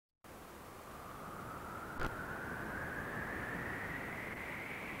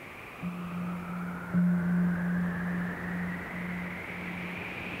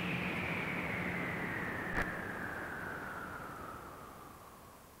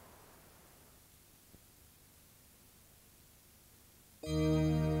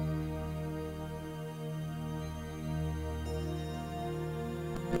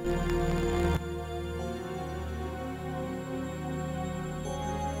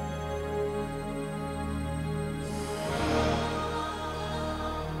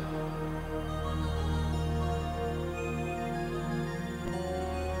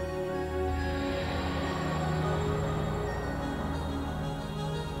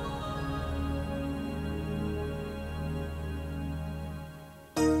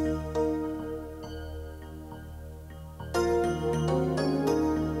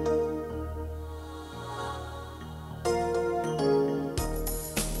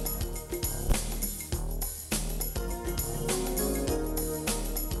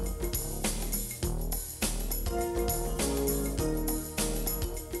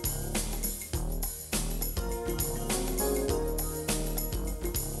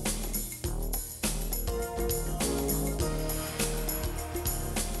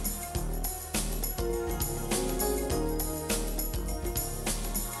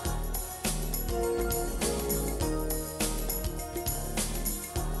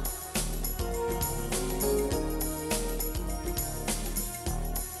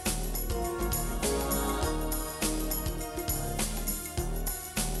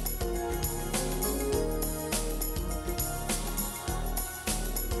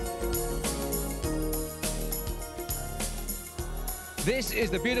This is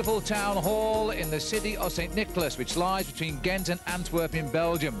the beautiful town hall in the city of St. Nicholas, which lies between Ghent and Antwerp in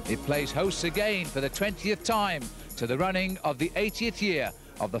Belgium. It plays hosts again for the 20th time to the running of the 80th year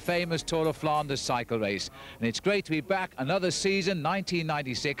of the famous Tour of Flanders cycle race. And it's great to be back another season,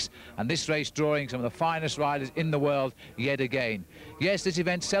 1996, and this race drawing some of the finest riders in the world yet again. Yes, this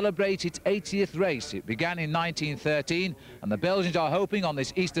event celebrates its 80th race. It began in 1913, and the Belgians are hoping on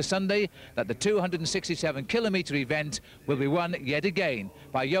this Easter Sunday that the 267-kilometre event will be won yet again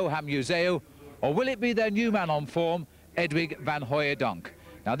by Johan Museeuw, or will it be their new man on form, Edwig van Hooijdonk?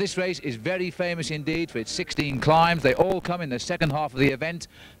 Now, this race is very famous indeed for its 16 climbs. They all come in the second half of the event.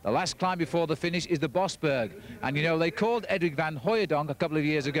 The last climb before the finish is the Bosberg. And, you know, they called Edwig van Hooijdonk a couple of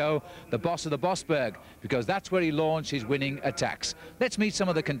years ago the boss of the Bosberg, because that's where he launched his winning attacks. Let's meet some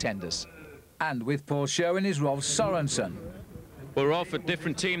of the contenders. And with Paul Schoen is Rolf Sorensen. Well, Rolf, a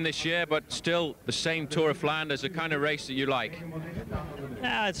different team this year, but still the same Tour of Flanders, the kind of race that you like.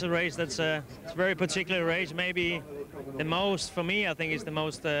 Yeah, it's a race it's a very particular race. Maybe the most, for me, I think it's the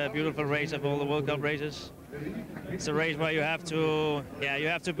most beautiful race of all the World Cup races. It's a race where you have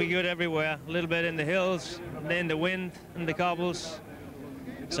to be good everywhere, a little bit in the hills, in the wind, in the cobbles.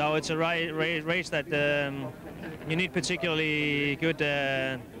 So it's a race that you need particularly good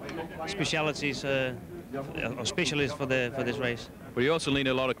specialities or specialists for this race. But you also need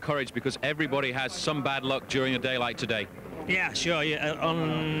a lot of courage, because everybody has some bad luck during a day like today. Yeah, sure.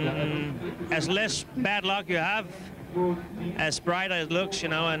 As less bad luck you have, as brighter it looks, you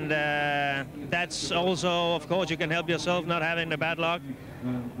know, and that's also, of course, you can help yourself not having the bad luck,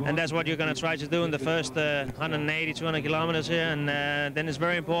 and that's what you're going to try to do in the first 180, 200 kilometers here, and then it's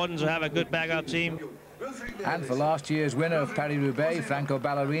very important to have a good backup team. And for last year's winner of Paris-Roubaix, Franco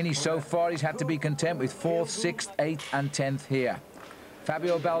Ballerini, so far he's had to be content with 4th, 6th, 8th and 10th here.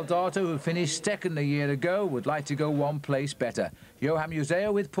 Fabio Baldato, who finished second a year ago, would like to go one place better. Johan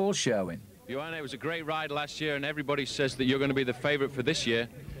Museeuw with Paul Schoen. Johan, it was a great ride last year, and everybody says that you're going to be the favourite for this year.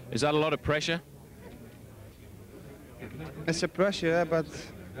 Is that a lot of pressure? It's a pressure, but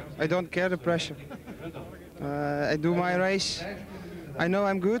I don't care the pressure. I do my race. I know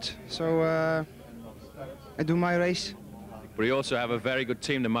I'm good, so I do my race. But you also have a very good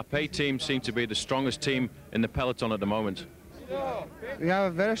team. The Mappé team seems to be the strongest team in the peloton at the moment. We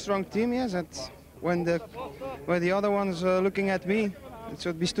have a very strong team, yes. And when the other ones are looking at me, it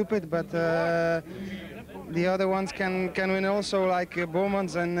should be stupid, but the other ones can win also, like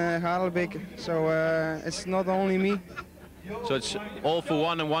Bomans and Harelbeke. So it's not only me. So it's all for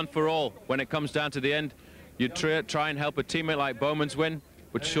one and one for all. When it comes down to the end, you try and help a teammate like Bomans win,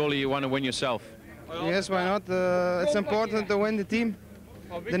 but surely you want to win yourself. Yes, why not? It's important to win the team.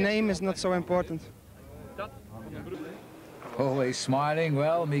 The name is not so important. Always smiling.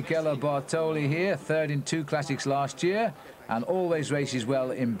 Well, Michele Bartoli here, 3rd in 2 classics last year, and always races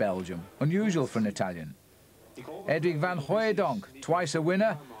well in Belgium. Unusual for an Italian. Edwig van Hooijdonk, twice a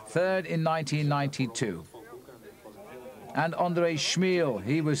winner, 3rd in 1992. And André Schmiel,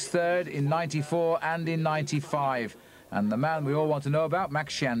 he was 3rd in 94 and in 95. And the man we all want to know about,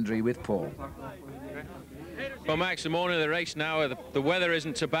 Max Chandry with Paul. Well, Max, the morning of the race now, the weather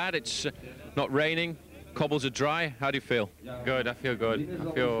isn't so bad. It's not raining. Cobbles are dry. How do you feel? Good, I feel good.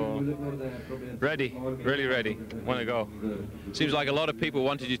 I feel ready, really ready. Want to go. Seems like a lot of people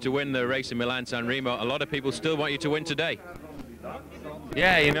wanted you to win the race in Milan-San Remo. A lot of people still want you to win today.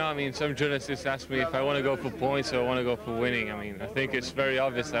 Yeah, you know, I mean, some journalists ask me if I want to go for points or I want to go for winning. I mean, I think it's very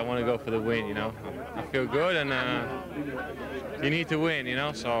obvious that I want to go for the win, you know. I feel good, and you need to win, you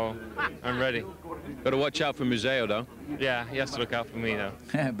know, so I'm ready. Got to watch out for Museeuw, though. Yeah, he has to look out for me, though.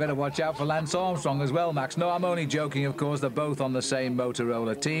 Better watch out for Lance Armstrong as well, Max. No, I'm only joking, of course. They're both on the same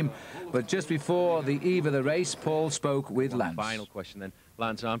Motorola team. But just before the eve of the race, Paul spoke with Lance. Final question then.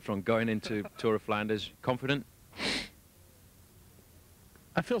 Lance Armstrong, going into Tour of Flanders, confident?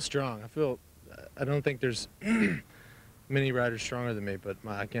 I feel strong. I don't think there's many riders stronger than me, but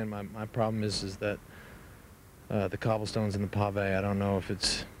again, my problem is that the cobblestones and the pave, I don't know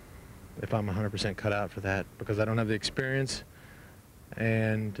if I'm 100% cut out for that, because I don't have the experience,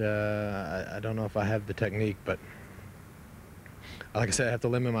 and I don't know if I have the technique, but like I said, I have to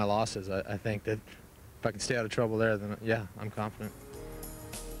limit my losses. I think that if I can stay out of trouble there, then yeah, I'm confident.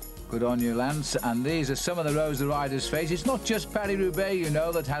 Good on you, Lance. And these are some of the roads the riders face. It's not just Paris-Roubaix, you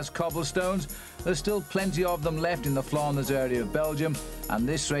know, that has cobblestones. There's still plenty of them left in the Flanders area of Belgium, and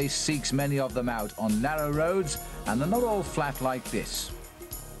this race seeks many of them out on narrow roads, and they're not all flat like this.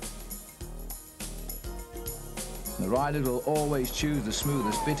 The riders will always choose the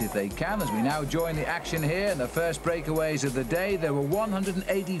smoothest bit if they can, as we now join the action here in the first breakaways of the day. There were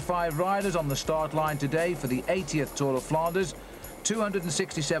 185 riders on the start line today for the 80th Tour of Flanders.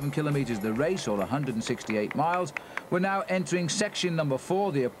 267 kilometres the race, or 168 miles. We're now entering section number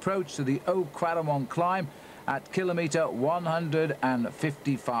 4, the approach to the Au Quaremont climb at kilometre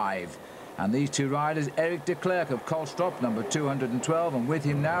 155. And these two riders, Eric de Klerk of Koolstrop, number 212, and with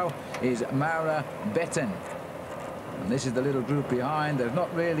him now is Maura Betten. And this is the little group behind. They've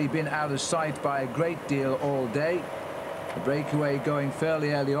not really been out of sight by a great deal all day. The breakaway going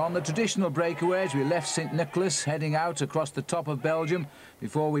fairly early on. The traditional breakaways, we left St. Nicholas heading out across the top of Belgium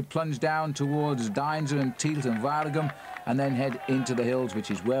before we plunge down towards Deinze and Tielt and Waregem and then head into the hills,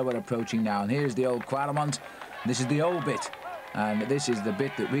 which is where we're approaching now. And here's the Old Quaremont. This is the old bit, and this is the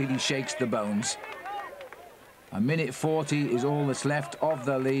bit that really shakes the bones. A minute 40 is all that's left of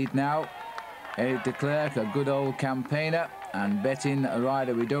the lead now. Eric de Klerk, a good old campaigner, and Betten, a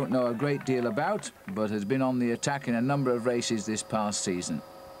rider we don't know a great deal about, but has been on the attack in a number of races this past season.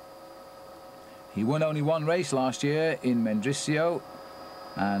 He won only one race last year in Mendrisio,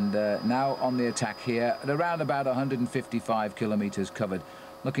 and now on the attack here at around about 155 kilometres covered.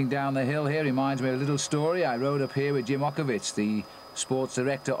 Looking down the hill here reminds me of a little story I rode up here with Jim Okovits, the sports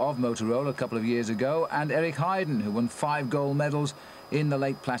director of Motorola, a couple of years ago, and Eric Heiden, who won 5 gold medals in the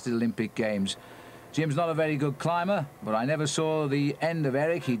Lake Placid Olympic Games. Jim's not a very good climber, but I never saw the end of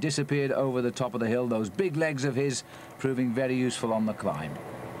Eric. He disappeared over the top of the hill, those big legs of his proving very useful on the climb.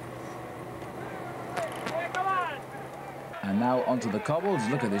 And now onto the cobbles.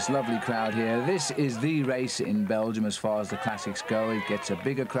 Look at this lovely crowd here. This is the race in Belgium as far as the classics go. It gets a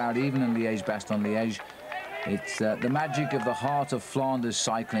bigger crowd even in Liège-Bastogne-Liège. It's the magic of the heart of Flanders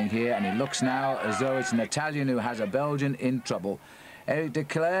cycling here, and it looks now as though it's an Italian who has a Belgian in trouble. Eric de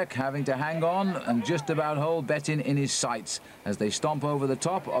Klerk having to hang on and just about hold Betten in his sights as they stomp over the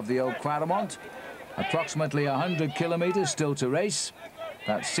top of the Au Quaremont. Approximately 100 kilometres still to race.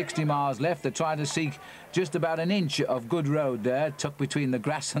 About 60 miles left. They're trying to seek just about an inch of good road there, tucked between the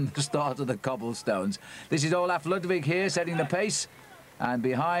grass and the start of the cobblestones. This is Olaf Ludwig here setting the pace. And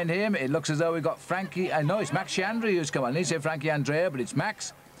behind him, it looks as though we've got Frankie... no, it's Max Chandri who's come on. I didn't say Frankie Andrea, but it's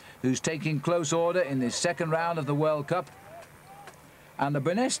Max, who's taking close order in this second round of the World Cup. And the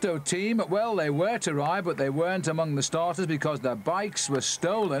Benesto team, well, they were to ride, but they weren't among the starters because their bikes were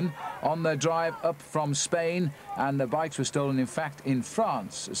stolen on their drive up from Spain, and the bikes were stolen, in fact, in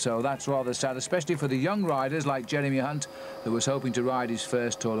France. So that's rather sad, especially for the young riders like Jeremy Hunt, who was hoping to ride his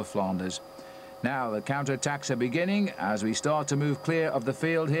first Tour of Flanders. Now, the counterattacks are beginning as we start to move clear of the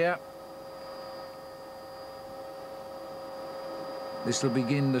field here. This will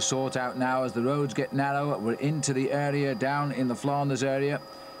begin the sort out now as the roads get narrow. We're into the area down in the Flanders area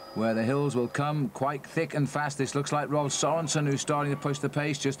where the hills will come quite thick and fast. This looks like Rolf Sorensen, who's starting to push the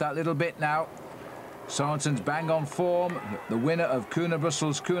pace just that little bit now. Sorensen's bang on form, the winner of Kuurne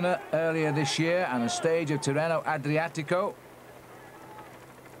Brussels Kuurne earlier this year and a stage of Tirreno Adriatico.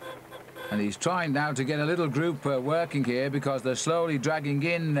 And he's trying now to get a little group working here because they're slowly dragging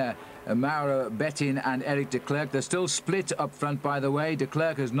in Maura Betten and Eric de Klerk. They're still split up front, by the way. De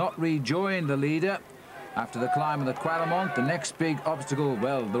Klerk has not rejoined the leader after the climb of the Quaremont. The next big obstacle,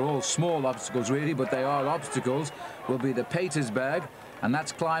 well, they're all small obstacles really, but they are obstacles, will be the Petersberg. And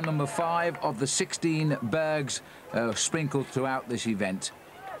that's climb number 5 of the 16 bergs sprinkled throughout this event.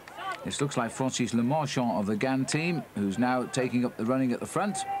 This looks like Francis Le Marchand of the GAN team, who's now taking up the running at the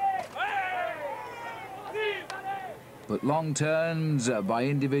front. But long turns by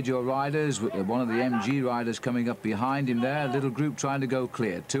individual riders, with one of the MG riders coming up behind him there, a little group trying to go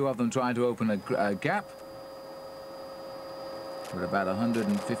clear. 2 of them trying to open a gap. We're about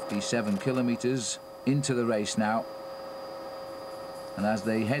 157 kilometres into the race now. And as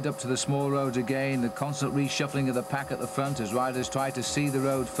they head up to the small roads again, the constant reshuffling of the pack at the front as riders try to see the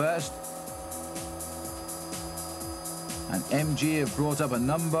road first. And MG have brought up a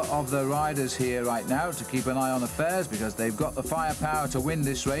number of the riders here right now to keep an eye on affairs because they've got the firepower to win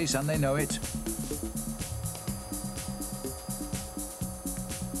this race and they know it.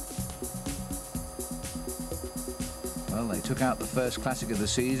 Well, they took out the first classic of the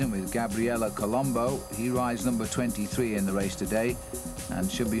season with Gabriele Colombo. He rides number 23 in the race today and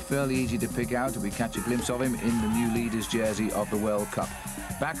should be fairly easy to pick out if we catch a glimpse of him in the new leader's jersey of the World Cup.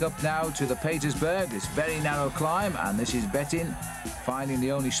 Back up now to the Petersberg, this very narrow climb, and this is Betten finding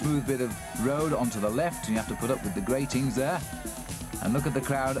the only smooth bit of road onto the left, and you have to put up with the gratings there. And look at the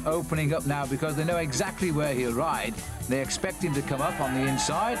crowd opening up now because they know exactly where he'll ride. They expect him to come up on the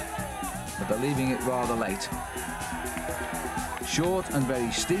inside, but they're leaving it rather late. Short and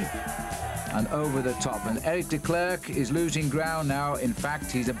very steep and over the top, and Eric de Klerk is losing ground now. In fact,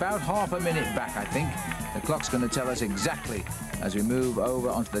 he's about half a minute back, I think. The clock's going to tell us exactly as we move over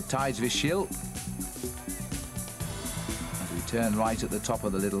onto the Tijdswissel. As we turn right at the top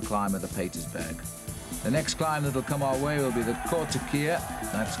of the little climb of the Petersberg. The next climb that'll come our way will be the Kortekier.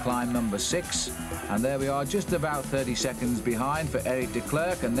 That's climb number 6. And there we are, just about 30 seconds behind for Eric de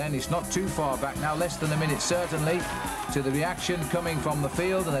Klerk. And then it's not too far back now, less than a minute certainly, to the reaction coming from the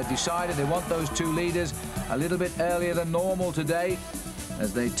field. And they've decided they want those two leaders a little bit earlier than normal today.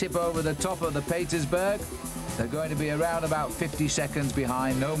 As they tip over the top of the Petersberg, they're going to be around about 50 seconds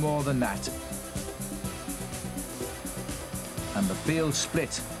behind, no more than that. And the field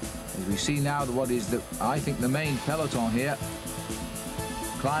split. As we see now what is, I think, the main peloton here,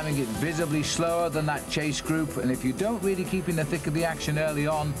 climbing it visibly slower than that chase group. And if you don't really keep in the thick of the action early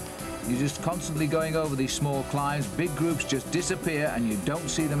on, you're just constantly going over these small climbs. Big groups just disappear and you don't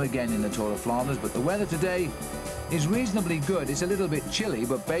see them again in the Tour of Flanders. But the weather today is reasonably good. It's a little bit chilly,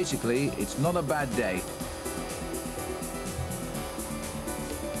 but basically it's not a bad day.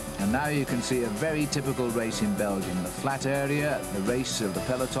 And now you can see a very typical race in Belgium. The flat area, the race of the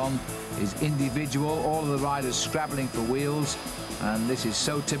peloton is individual, all of the riders scrabbling for wheels, and this is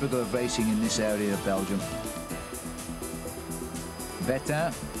so typical of racing in this area of Belgium.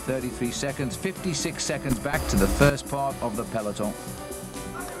 Vettin, 33 seconds, 56 seconds back to the first part of the peloton.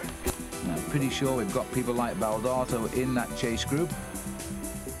 Now, I'm pretty sure we've got people like Baldato in that chase group.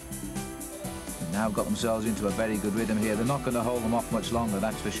 Now got themselves into a very good rhythm here. They're not going to hold them off much longer,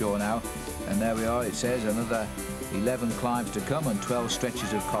 that's for sure now. And there we are, it says another 11 climbs to come and 12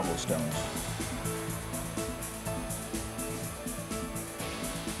 stretches of cobblestones.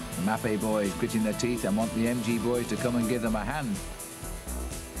 The Mappe boys gritting their teeth and want the MG boys to come and give them a hand.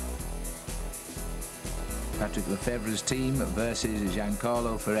 Patrick Lefevre's team versus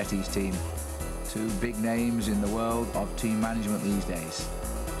Giancarlo Ferretti's team. Two big names in the world of team management these days.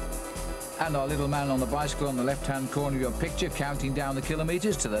 And our little man on the bicycle on the left-hand corner of your picture, counting down the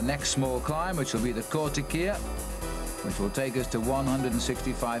kilometers to the next small climb, which will be the Kortekier, which will take us to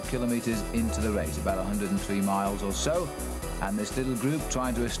 165 kilometers into the race, about 103 miles or so. And this little group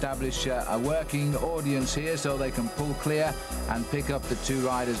trying to establish a working audience here so they can pull clear and pick up the two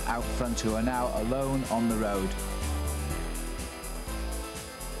riders out front who are now alone on the road.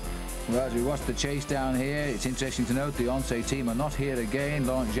 Well, as we watch the chase down here, it's interesting to note the Once team are not here again.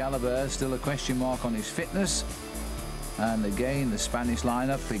 Laurent Jalabert, still a question mark on his fitness. And again, the Spanish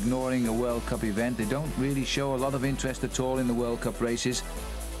lineup ignoring a World Cup event. They don't really show a lot of interest at all in the World Cup races.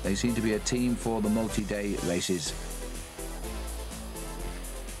 They seem to be a team for the multi-day races.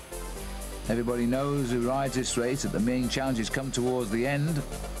 Everybody knows who rides this race that the main challenges come towards the end.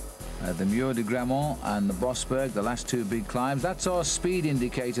 The Muur de Grammont and the Bosberg, the last two big climbs. That's our speed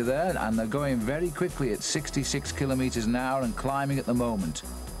indicator there, and they're going very quickly at 66 kilometers an hour and climbing at the moment.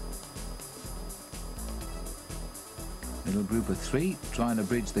 Little group of 3 trying to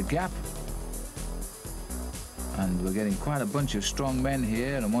bridge the gap. And we're getting quite a bunch of strong men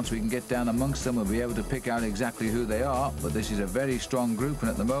here, and once we can get down amongst them, we'll be able to pick out exactly who they are. But this is a very strong group,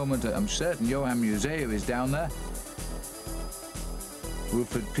 and at the moment, I'm certain Johan Museu is down there.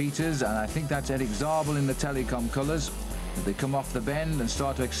 Wilfred Peters, and I think that's Eric Zabel in the Telecom colours. They come off the bend and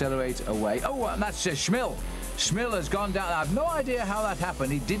start to accelerate away. Oh, and that's Schmil. Schmil has gone down. I have no idea how that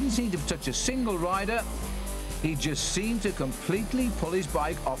happened. He didn't seem to touch a single rider. He just seemed to completely pull his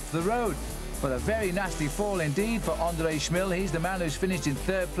bike off the road. But a very nasty fall indeed for André Schmil. He's the man who's finished in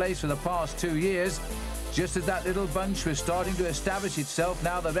 3rd place for the past 2 years. Just as that little bunch was starting to establish itself,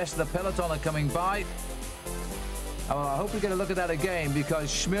 now the rest of the peloton are coming by. Oh, I hope we get a look at that again, because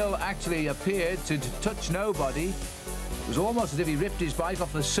Schmil actually appeared to touch nobody. It was almost as if he ripped his bike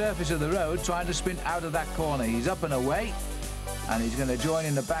off the surface of the road trying to sprint out of that corner. He's up and away, and he's going to join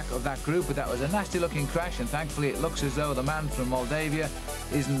in the back of that group, but that was a nasty looking crash, and thankfully it looks as though the man from Moldavia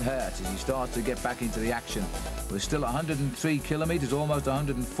isn't hurt as he starts to get back into the action. We're still 103 kilometers, almost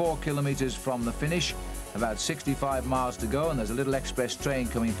 104 kilometers from the finish, about 65 miles to go, and there's a little express train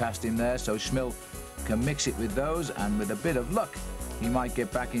coming past him there, so Schmil can mix it with those, and with a bit of luck he might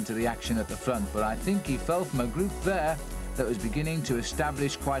get back into the action at the front. But I think he fell from a group there that was beginning to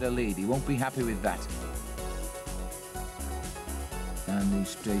establish quite a lead. He won't be happy with that. And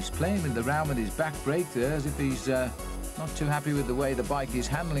he's playing around with his back brake there as if he's not too happy with the way the bike is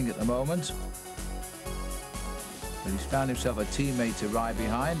handling at the moment. But he's found himself a teammate to ride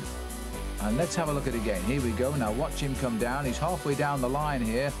behind. And let's have a look at it again. Here we go. Now watch him come down. He's halfway down the line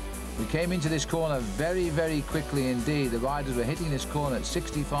here. We came into this corner very, very quickly indeed. The riders were hitting this corner at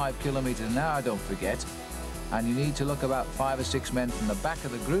 65 kilometers an hour, don't forget. And you need to look about 5 or 6 men from the back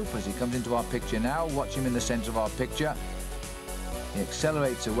of the group as he comes into our picture now. Watch him in the center of our picture. He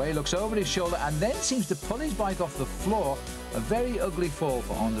accelerates away, looks over his shoulder, and then seems to pull his bike off the floor. A very ugly fall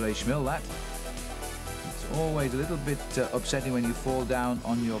for André Schmil, that. It's always a little bit upsetting when you fall down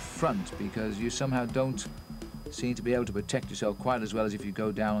on your front, because you somehow don't seem to be able to protect yourself quite as well as if you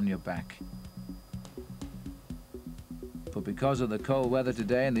go down on your back. But because of the cold weather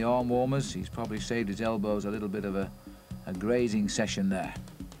today and the arm warmers, he's probably saved his elbows a little bit of a grazing session there.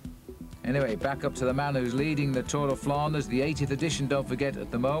 Anyway, back up to the man who's leading the Tour of Flanders, the 80th edition, don't forget. At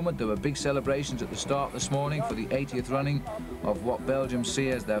the moment, there were big celebrations at the start this morning for the 80th running of what Belgium see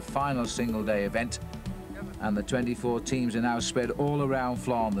as their final single-day event. And the 24 teams are now spread all around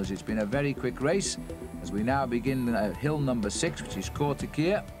Flanders. It's been a very quick race as we now begin hill number 6, which is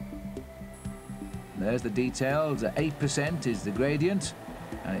Kortekeer. There's the details. 8% is the gradient,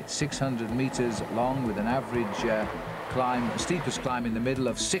 and it's 600 meters long with an average climb, steepest climb in the middle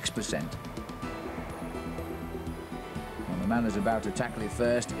of 6%. And the man who's about to tackle it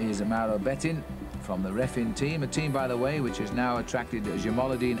first is Mauro Bettin from the Refin team, a team, by the way, which has now attracted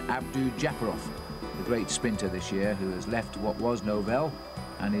Jamoluddin Abdu-Japarov, the great sprinter this year, who has left what was Novell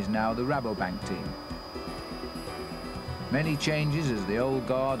and is now the Rabobank team. Many changes as the old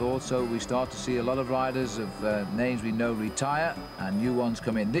guard. Also, we start to see a lot of riders of names we know retire and new ones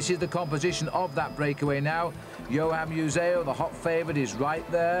come in. This is the composition of that breakaway now. Johan Museo, the hot favourite, is right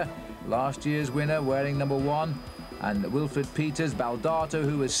there. Last year's winner, wearing number 1. And Wilfred Peters, Baldato,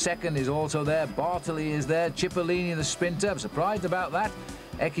 who was second, is also there. Bartoli is there. Cipollini, the sprinter. I'm surprised about that.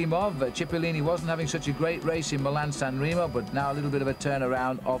 Ekimov, Cipollini wasn't having such a great race in Milan-San Remo, but now a little bit of a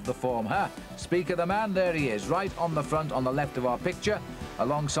turnaround of the form. Speak of the man, there he is, right on the front, on the left of our picture.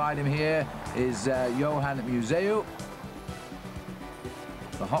 Alongside him here is Johan Museo,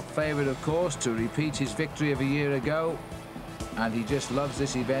 the hot favourite, of course, to repeat his victory of a year ago. And he just loves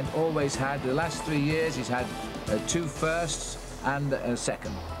this event, always had. The last 3 years he's had 2 firsts and a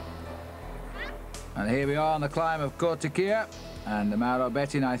second. And here we are on the climb of Kortekeer. And Mauro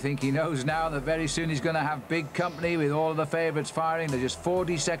Bettin, I think he knows now that very soon he's going to have big company with all of the favourites firing. They're just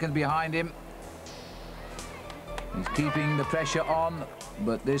 40 seconds behind him. He's keeping the pressure on,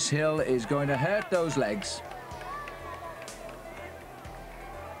 but this hill is going to hurt those legs.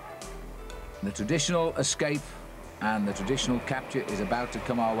 The traditional escape and the traditional capture is about to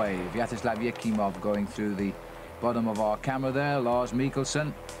come our way. Vyacheslav Yekimov going through the bottom of our camera there. Lars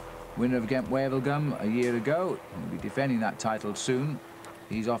Mikkelsen, winner of Gent-Wevelgem a year ago. He'll be defending that title soon.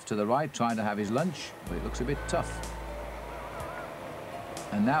 He's off to the right, trying to have his lunch, but it looks a bit tough.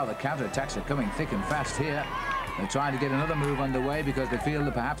 And now the counter-attacks are coming thick and fast here. They're trying to get another move underway because they feel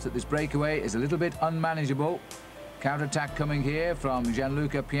that perhaps that this breakaway is a little bit unmanageable. Counter-attack coming here from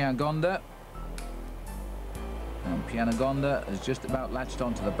Gianluca Piangonda. And Piangonda has just about latched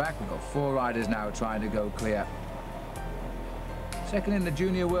onto the back. We've got 4 riders now trying to go clear. Second in the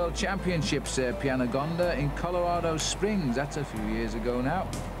Junior World Championships, Piangonda in Colorado Springs. That's a few years ago now.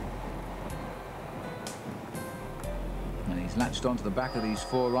 And he's latched onto the back of these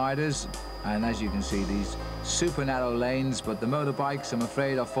 4 riders. And as you can see, these super narrow lanes, but the motorbikes, I'm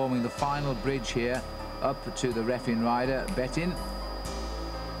afraid, are forming the final bridge here up to the Refin rider, Bettin.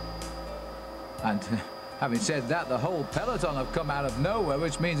 And having said that, the whole peloton have come out of nowhere,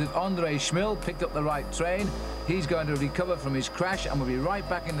 which means that Andre Schmil picked up the right train. He's going to recover from his crash and will be right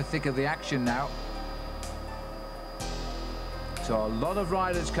back in the thick of the action now. So a lot of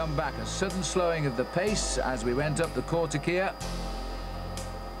riders come back, a sudden slowing of the pace as we went up the Kortekeer.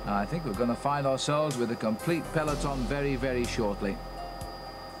 And I think we're going to find ourselves with a complete peloton very, very shortly.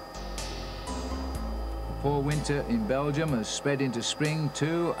 Poor winter in Belgium has spread into spring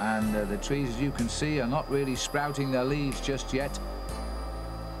too, and the trees, as you can see, are not really sprouting their leaves just yet.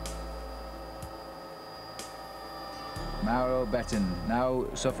 Mauro Bettin now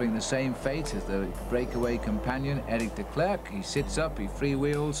suffering the same fate as the breakaway companion Eric de Klerk. He sits up, he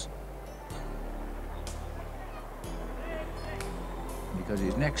freewheels, because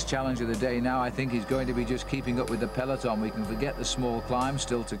his next challenge of the day now, I think, he's going to be just keeping up with the peloton. We can forget the small climb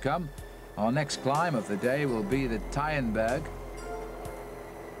still to come. Our next climb of the day will be the Tyenberg.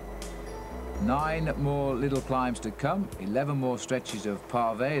 9 more little climbs to come, 11 more stretches of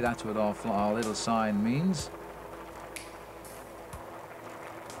pavé. That's what our little sign means.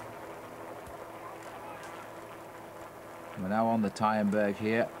 We're now on the Tyenberg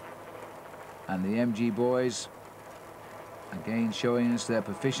here, and the MG boys again showing us their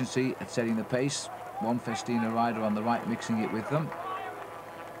proficiency at setting the pace. One Festina rider on the right mixing it with them.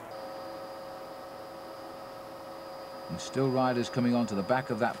 And still riders coming onto the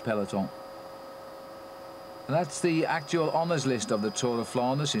back of that peloton. And that's the actual honours list of the Tour of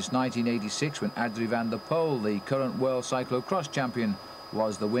Flanders since 1986, when Adrie van der Poel, the current world cyclocross champion,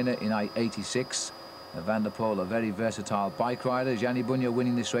 was the winner in '86. Van der Poel, a very versatile bike rider. Gianni Bugno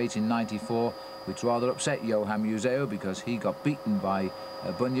winning this race in '94, which rather upset Johan Museo because he got beaten by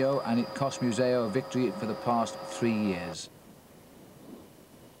Bugno, and it cost Museo a victory for the past 3 years.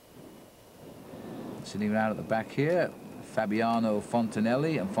 Sitting around at the back here, Fabiano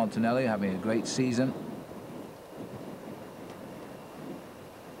Fontanelli, and Fontanelli having a great season.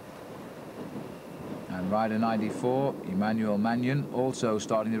 And rider 94, Emmanuel Magnon, also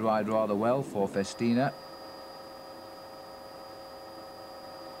starting to ride rather well for Festina.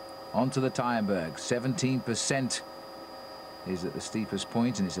 Onto the Tyenberg, 17% is at the steepest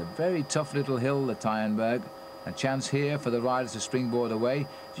point, and it's a very tough little hill, the Tyenberg. A chance here for the riders to springboard away.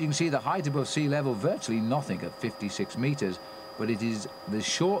 As you can see, the height above sea level, virtually nothing at 56 meters, but it is the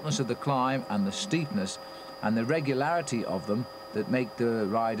shortness of the climb and the steepness and the regularity of them that make the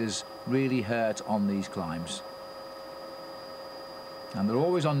riders really hurt on these climbs. And they're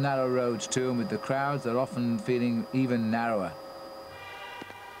always on narrow roads too, and with the crowds they're often feeling even narrower.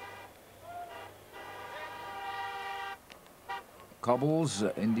 Cobbles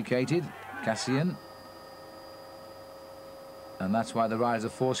indicated, Cassian. And that's why the riders are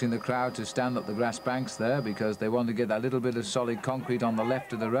forcing the crowd to stand up the grass banks there, because they want to get that little bit of solid concrete on the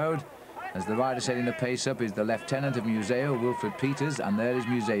left of the road. As the rider setting the pace up is the lieutenant of Museo, Wilfred Peters, and there is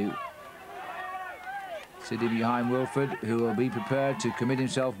Museo. Sitting behind Wilfred, who will be prepared to commit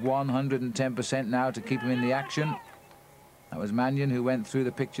himself 110% now to keep him in the action. That was Magnon who went through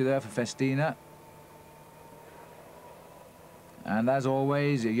the picture there for Festina. And as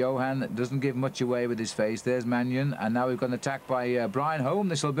always, Johan doesn't give much away with his face. There's Magnon, and now we've got an attack by Brian Holm.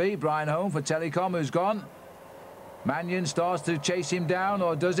 This will be Brian Holm for Telecom, who's gone. Magnon starts to chase him down,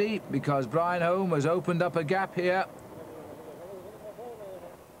 or does he? Because Brian Holm has opened up a gap here.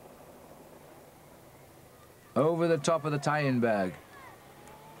 Over the top of the Tyenberg.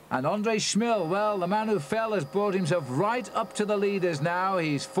 And Andre Schmill, well, the man who fell has brought himself right up to the leaders now.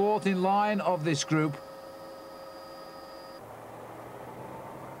 He's fourth in line of this group.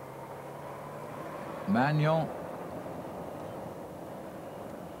 Magnon.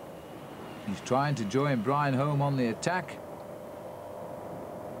 He's trying to join Brian Holm on the attack.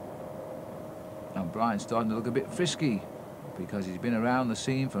 And Brian's starting to look a bit frisky because he's been around the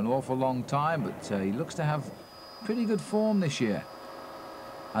scene for an awful long time, but he looks to have pretty good form this year.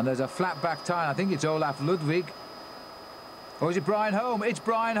 And there's a flat back tyre. I think it's Olaf Ludwig. Or is it Brian Holm? It's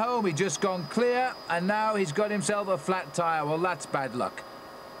Brian Holm. He's just gone clear, and now he's got himself a flat tyre. Well, that's bad luck.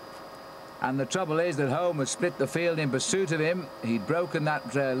 And the trouble is that Holm had split the field in pursuit of him. He'd broken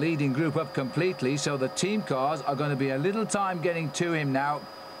that leading group up completely, so the team cars are going to be a little time getting to him now.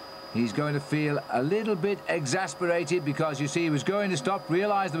 He's going to feel a little bit exasperated because, you see, he was going to stop,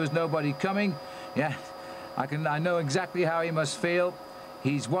 realised there was nobody coming. Yeah, I know exactly how he must feel.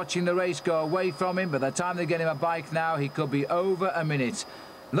 He's watching the race go away from him. By the time they get him a bike now, he could be over a minute.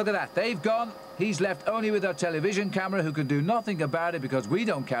 Look at that, they've gone. He's left only with our television camera, who can do nothing about it because we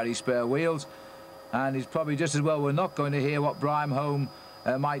don't carry spare wheels. And it's probably just as well we're not going to hear what Brian Holm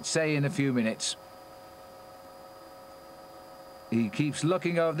might say in a few minutes. He keeps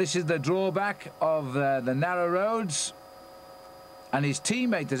looking over. This is the drawback of the narrow roads. And his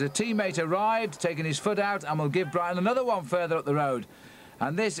teammate, there's a teammate arrived, taking his foot out, and will give Brian another one further up the road.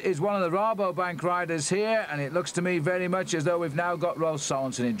 And this is one of the Rabobank riders here, and it looks to me very much as though we've now got Rolf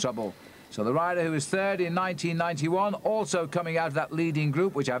Sorensen in trouble. So the rider who was third in 1991, also coming out of that leading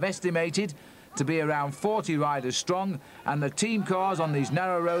group, which I've estimated to be around 40 riders strong, and the team cars on these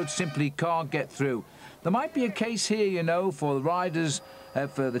narrow roads simply can't get through. There might be a case here, you know, for the riders,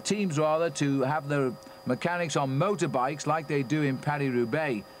 for the teams rather, to have their mechanics on motorbikes like they do in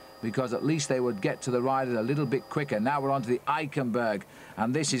Paris-Roubaix, because at least they would get to the riders a little bit quicker. Now we're on to the Eichenberg,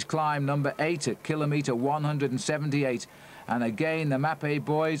 and this is climb number 8 at kilometre 178. And again, the Mappe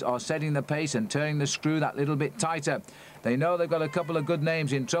boys are setting the pace and turning the screw that little bit tighter. They know they've got a couple of good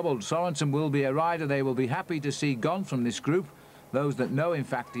names in trouble. Sorensen will be a rider they will be happy to see gone from this group. Those that know, in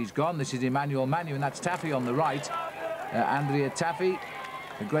fact, he's gone. This is Emmanuel Magnon, and that's Taffy on the right. Andrea Taffy,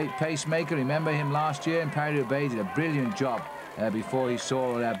 a great pacemaker. Remember him last year in Paris-Roubaix, did a brilliant job before he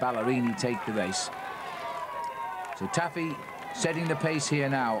saw Ballerini take the race. So Taffy setting the pace here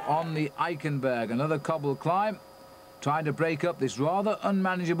now on the Eichenberg, another cobble climb, trying to break up this rather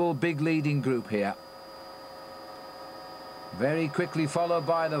unmanageable big leading group here. Very quickly followed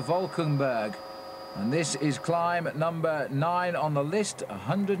by the Valkenberg, and this is climb number 9 on the list.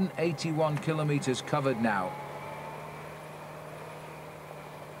 181 kilometers covered now.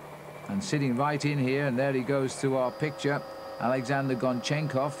 And sitting right in here, and there he goes through our picture, Alexander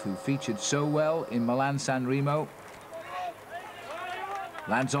Gonchenkov, who featured so well in Milan-San Remo.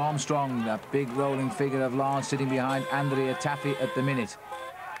 Lance Armstrong, that big rolling figure of Lance, sitting behind Andrea Taffy at the minute.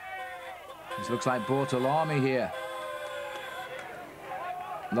 This looks like Bartoli here.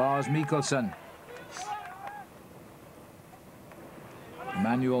 Lars Mikkelsen.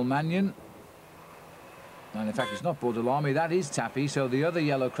 Emmanuel Mannion. And in fact, it's not Bartoli, that is Taffy, so the other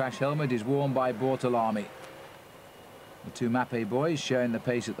yellow crash helmet is worn by Bartoli. The two Mappe boys sharing the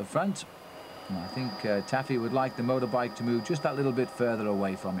pace at the front. And I think Taffy would like the motorbike to move just that little bit further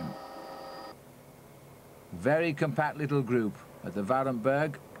away from him. Very compact little group at the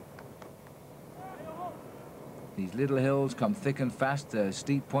Wartburg. These little hills come thick and fast, a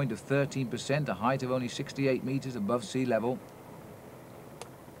steep point of 13%, a height of only 68 meters above sea level.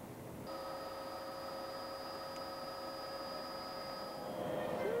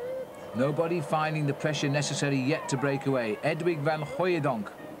 Nobody finding the pressure necessary yet to break away. Edwig van Hooijdonk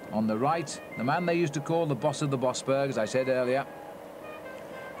on the right, the man they used to call the boss of the Bosberg, as I said earlier,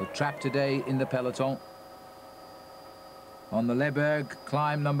 but trapped today in the peloton. On the Leberg,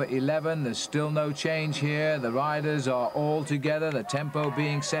 climb number 11, there's still no change here. The riders are all together, the tempo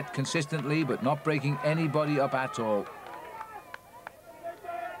being set consistently, but not breaking anybody up at all.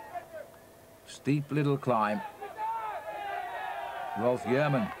 Steep little climb. Rolf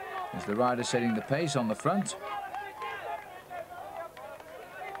Jerman is the rider setting the pace on the front.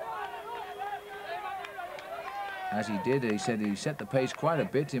 As he did, he said he set the pace quite a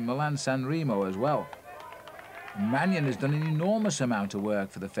bit in Milan-San Remo as well. Mannion has done an enormous amount of work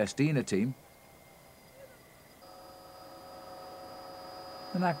for the Festina team.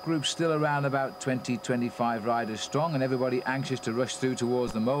 And that group's still around about 20-25 riders strong, and everybody anxious to rush through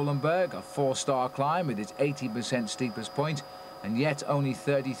towards the Molenberg, a 4-star climb with its 80% steepest point, and yet only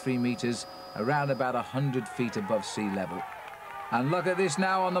 33 meters, around about 100 feet above sea level. And look at this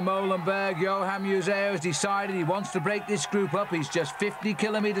now on the Molenberg. Johan Museeuw has decided he wants to break this group up. He's just 50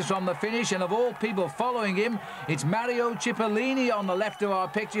 kilometers from the finish, and of all people following him, it's Mario Cipollini on the left of our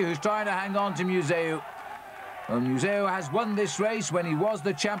picture who's trying to hang on to Museeuw. Well, Museeuw has won this race when he was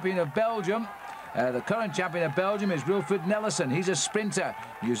the champion of Belgium. The current champion of Belgium is Wilfried Nelissen. He's a sprinter.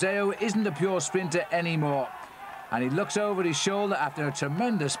 Museeuw isn't a pure sprinter anymore. And he looks over his shoulder after a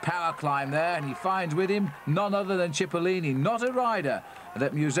tremendous power climb there, and he finds with him none other than Cipollini, not a rider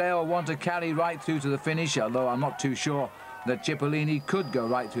that Museeuw want to carry right through to the finish, although I'm not too sure that Cipollini could go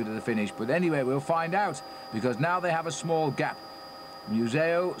right through to the finish. But anyway, we'll find out, because now they have a small gap.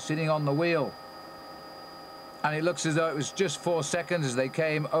 Museeuw sitting on the wheel. And it looks as though it was just 4 seconds as they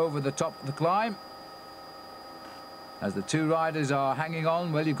came over the top of the climb. As the two riders are hanging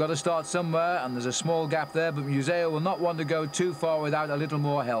on, well, you've got to start somewhere, and there's a small gap there, but Museeuw will not want to go too far without a little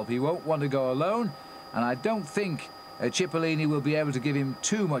more help. He won't want to go alone, and I don't think Cipollini will be able to give him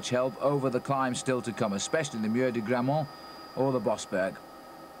too much help over the climb still to come, especially the Muur de Grammont or the Bosberg.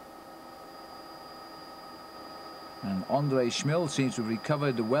 And André Schmil seems to have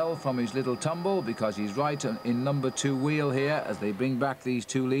recovered well from his little tumble, because he's right in number 2 wheel here as they bring back these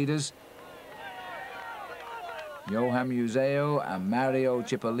two leaders. Johan Museeuw and Mario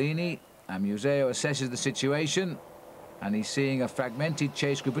Cipollini, and Museeuw assesses the situation, and he's seeing a fragmented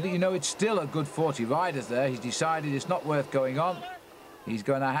chase group, but you know, it's still a good 40 riders there. He's decided it's not worth going on. He's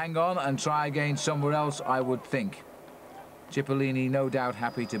going to hang on and try again somewhere else, I would think. Cipollini no doubt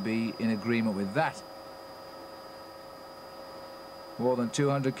happy to be in agreement with that. More than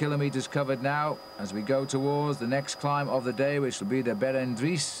 200 kilometers covered now as we go towards the next climb of the day, which will be the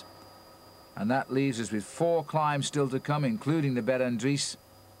Berendries. And that leaves us with 4 climbs still to come, including the Berendries.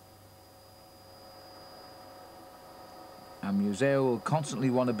 And Museeuw will constantly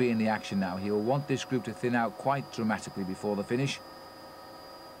want to be in the action now. He'll want this group to thin out quite dramatically before the finish,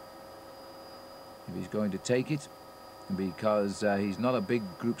 if he's going to take it, because he's not a big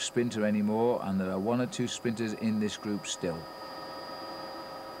group sprinter anymore, and there are 1 or 2 sprinters in this group still.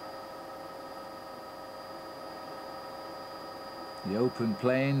 The open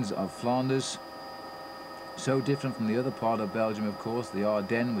plains of Flanders, so different from the other part of Belgium, of course, the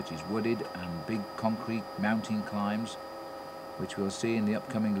Ardennes, which is wooded and big concrete mountain climbs, which we'll see in the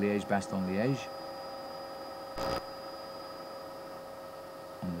upcoming Liège-Bastogne-Liège.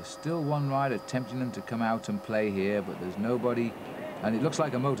 And there's still one rider tempting them to come out and play here, but there's nobody, and it looks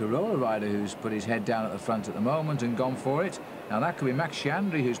like a Motorola rider who's put his head down at the front at the moment and gone for it. Now that could be Max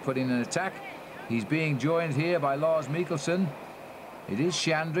Chandry who's put in an attack. He's being joined here by Lars Mikkelsen. It is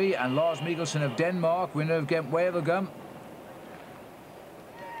Chandry and Lars Mikkelsen of Denmark, winner of Gent-Wevelgem.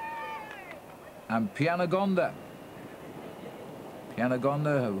 And Pianagonda.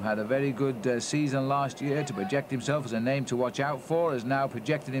 Pianagonda, who had a very good season last year to project himself as a name to watch out for, has now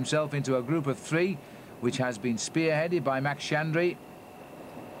projected himself into a group of 3, which has been spearheaded by Max Chandry.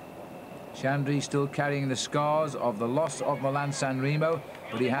 Chandri still carrying the scars of the loss of Milan-San Remo,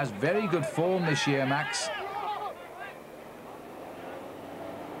 but he has very good form this year, Max.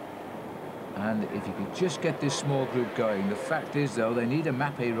 And if you could just get this small group going. The fact is, though, they need a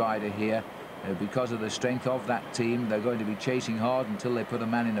Mapei rider here because of the strength of that team. They're going to be chasing hard until they put a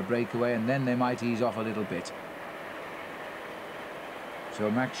man in a breakaway, and then they might ease off a little bit.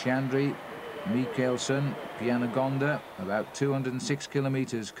 So Max Chandri, Mikkelsen, Pianagonda, about 206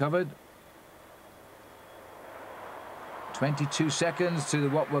 kilometers covered. 22 seconds to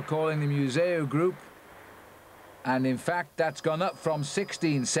what we're calling the Museo group. And in fact, that's gone up from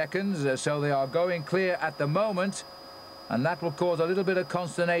 16 seconds, so they are going clear at the moment. And that will cause a little bit of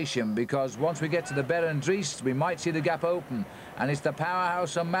consternation, because once we get to the Berendries, we might see the gap open. And it's the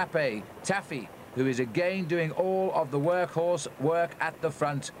powerhouse of Mapei, Taffy, who is again doing all of the workhorse work at the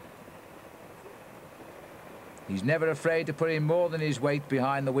front. He's never afraid to put in more than his weight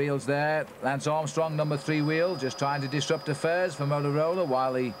behind the wheels there. Lance Armstrong, number 3 wheel, just trying to disrupt affairs for Motorola,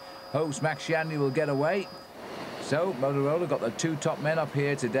 while the host Max Chandri will get away. So Motorola got the 2 top men up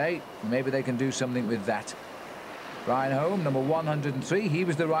here today. Maybe they can do something with that. Brian Home, number 103, he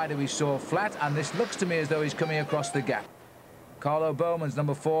was the rider we saw flat, and this looks to me as though he's coming across the gap. Carlo Bowman's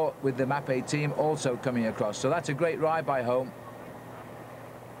number 4 with the Mapei team also coming across. So that's a great ride by Home.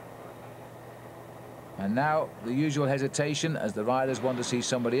 And now the usual hesitation as the riders want to see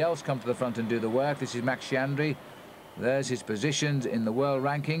somebody else come to the front and do the work. This is Max Chandri. There's his positions in the world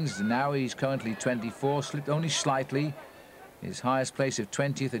rankings. Now he's currently 24, slipped only slightly. His highest place of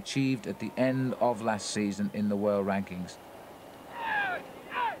 20th achieved at the end of last season in the world rankings.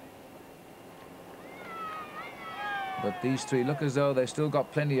 But these 3 look as though they've still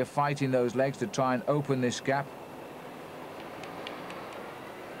got plenty of fight in those legs to try and open this gap.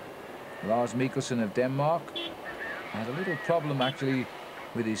 Lars Mikkelsen of Denmark has a little problem actually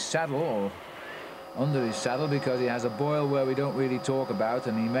with his saddle, or under his saddle, because he has a boil where we don't really talk about,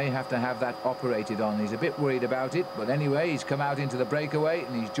 and he may have to have that operated on. He's a bit worried about it, but anyway, he's come out into the breakaway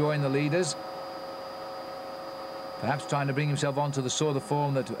and he's joined the leaders. Perhaps trying to bring himself onto the sort of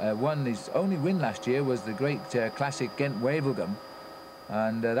form that won his only win last year was the great classic Ghent-Wevelgem.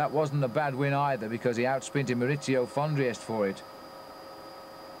 And that wasn't a bad win either, because he outsprinted Maurizio Fondriest for it.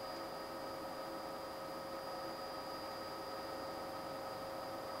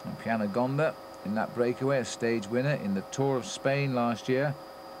 And Pianagonda in that breakaway, a stage winner in the Tour of Spain last year.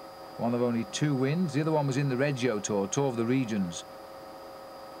 One of only 2 wins. The other one was in the Reggio Tour, Tour of the Regions.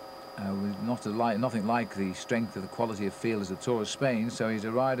 Nothing like the strength of the quality of field as the Tour of Spain, so he's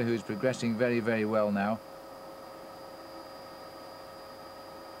a rider who's progressing very, very well now.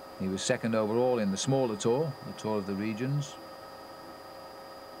 He was 2nd overall in the smaller tour, the Tour of the Regions.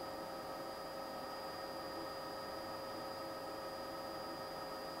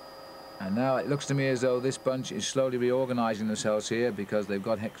 And now it looks to me as though this bunch is slowly reorganizing themselves here, because they've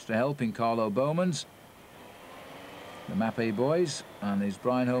got extra help in Carlo Bowman's, the Mapei boys. And is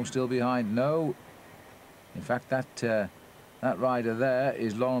Brian Holmes still behind? No. In fact, that rider there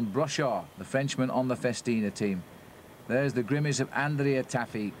is Laurent Brochard, the Frenchman on the Festina team. There's the grimace of Andrea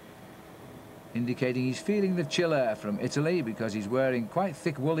Taffy, indicating he's feeling the chill air from Italy, because he's wearing quite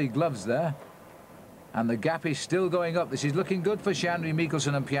thick woolly gloves there. And the gap is still going up. This is looking good for Chandri,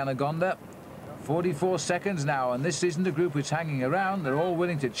 Mikkelsen and Pianagonda. 44 seconds now, and this isn't a group which hanging around. They're all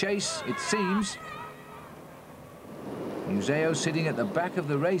willing to chase, it seems. Museo sitting at the back of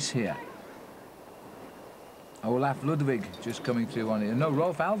the race here. Olaf Ludwig just coming through on it. No,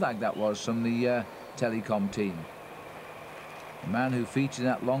 Rolf Aldag that was, from the Telecom team. The man who featured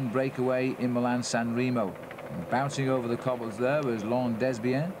that long breakaway in Milan-San Remo. And bouncing over the cobbles there was Laurent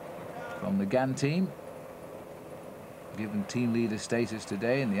Desbiens from the GAN team, given team leader status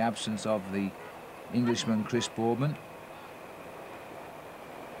today in the absence of the Englishman Chris Boardman.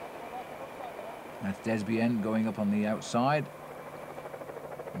 That's Desbiens going up on the outside.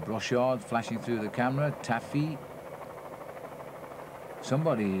 Brochard flashing through the camera. Taffy.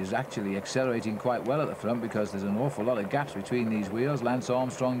 Somebody is actually accelerating quite well at the front, because there's an awful lot of gaps between these wheels. Lance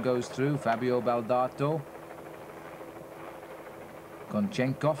Armstrong goes through. Fabio Baldato.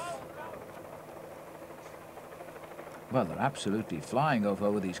 Konchenkov. Well, they're absolutely flying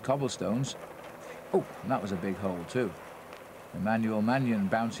over these cobblestones. Oh, and that was a big hole too. Emmanuel Magnon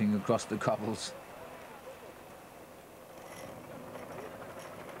bouncing across the cobbles.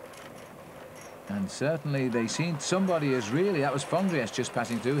 And certainly they seem somebody is really, that was Fondriest just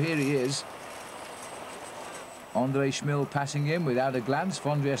passing through. Here he is. Andre Schmil passing him without a glance.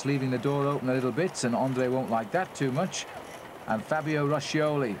 Fondriest leaving the door open a little bit, and Andre won't like that too much. And Fabio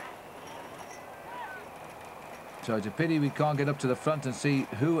Roscioli. So it's a pity we can't get up to the front and see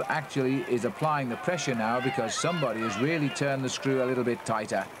who actually is applying the pressure now, because somebody has really turned the screw a little bit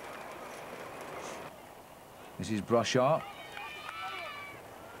tighter. This is Brochard.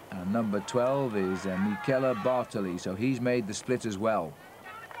 And number 12 is Michele Bartoli, so he's made the split as well.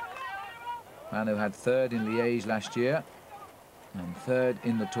 Man who had third in Liège last year and third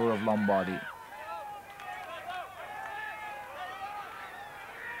in the Tour of Lombardy.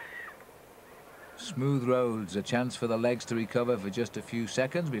 Smooth roads, a chance for the legs to recover for just a few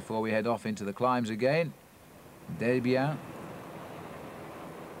seconds before we head off into the climbs again. Debian.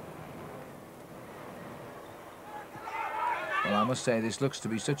 Well, I must say this looks to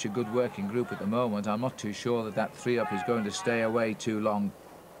be such a good working group at the moment. I'm not too sure that that 3-up is going to stay away too long.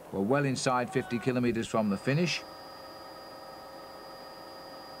 We're well inside 50 kilometers from the finish.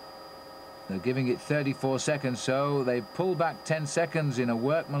 They're giving it 34 seconds, so they pull back 10 seconds in a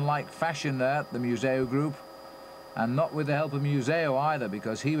workmanlike fashion there, the Museo group. And not with the help of Museo either,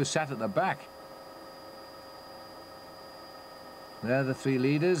 because he was sat at the back. They're the three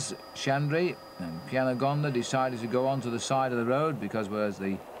leaders. Chandri and Pianagonda decided to go on to the side of the road because, as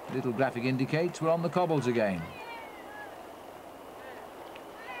the little graphic indicates, we're on the cobbles again.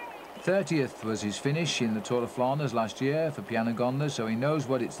 30th was his finish in the Tour of Flanders last year for Pianagonda, so he knows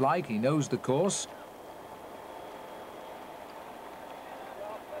what it's like, he knows the course.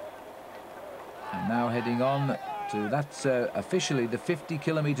 And now heading on to, that's officially the 50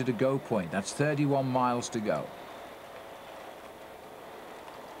 kilometre to go point. That's 31 miles to go.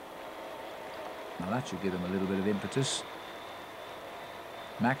 Now that should give him a little bit of impetus.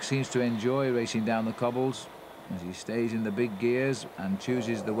 Max seems to enjoy racing down the cobbles as he stays in the big gears and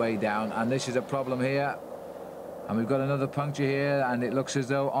chooses the way down. And this is a problem here. And we've got another puncture here, and it looks as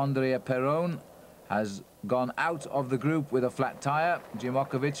though Andrea Perron has gone out of the group with a flat tyre.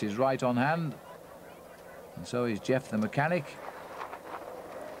 Jimokovic is right on hand. And so is Jeff the mechanic.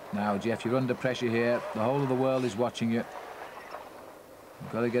 Now, Jeff, you're under pressure here. The whole of the world is watching you.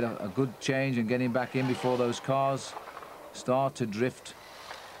 You've got to get a good change and get him back in before those cars start to drift.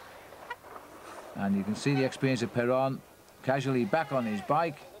 And you can see the experience of Perron, casually back on his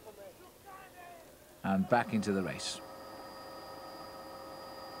bike and back into the race.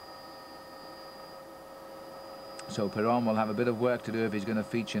 So Perron will have a bit of work to do if he's going to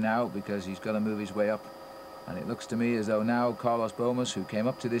feature now, because he's got to move his way up. And it looks to me as though now Carlos Bomas, who came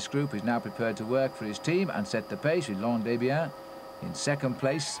up to this group, is now prepared to work for his team and set the pace, with Laurent Debian in second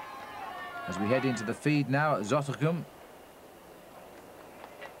place. As we head into the feed now at Zottegem.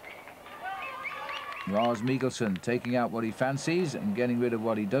 Lars Mikkelsen taking out what he fancies and getting rid of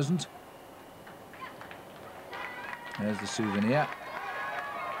what he doesn't. There's the souvenir.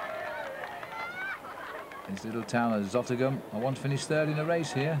 This little town of Zottegem. I once finished third in a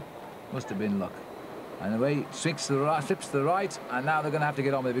race here. Must have been luck. Anyway, slips to the right, and now they're going to have to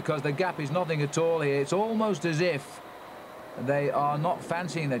get on with it, because the gap is nothing at all here. It's almost as if they are not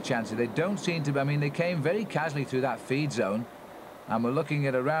fancying their chances. They don't seem to be. I mean, they came very casually through that feed zone, and we're looking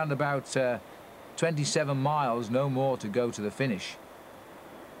at around about 27 miles, no more to go to the finish.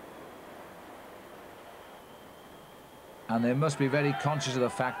 And they must be very conscious of the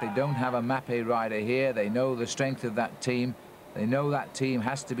fact they don't have a Mappe rider here. They know the strength of that team. They know that team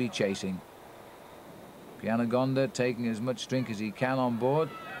has to be chasing. Pianagonda taking as much drink as he can on board.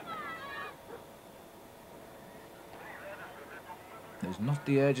 There's not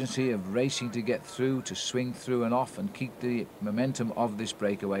the urgency of racing to get through, to swing through and off and keep the momentum of this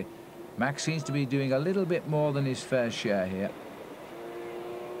breakaway. Max seems to be doing a little bit more than his fair share here.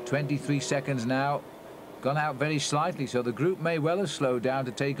 23 seconds now. Gone out very slightly, so the group may well have slowed down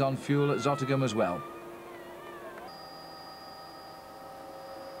to take on fuel at Zottegem as well.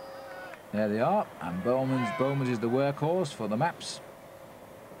 There they are, and Bowman's is the workhorse for the maps.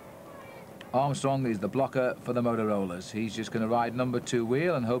 Armstrong is the blocker for the Motorolers. He's just going to ride number 2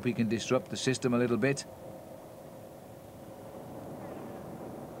 wheel and hope he can disrupt the system a little bit.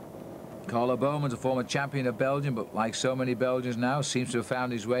 Carlo Bowman's a former champion of Belgium, but like so many Belgians now, seems to have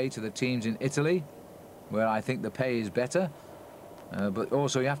found his way to the teams in Italy, where I think the pay is better. But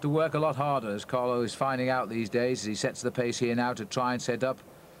also you have to work a lot harder, as Carlo is finding out these days, as he sets the pace here now to try and set up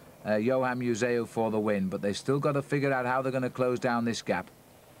Johan Museo for the win. But they've still got to figure out how they're going to close down this gap.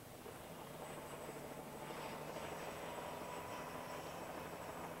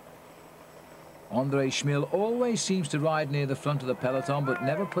 Andre Schmil always seems to ride near the front of the peloton, but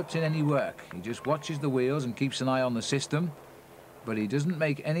never puts in any work. He just watches the wheels and keeps an eye on the system, but he doesn't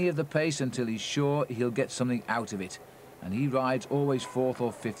make any of the pace until he's sure he'll get something out of it. And he rides always 4th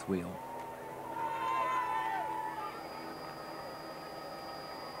or 5th wheel.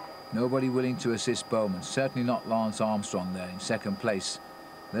 Nobody willing to assist Bowman. Certainly not Lance Armstrong there in second place.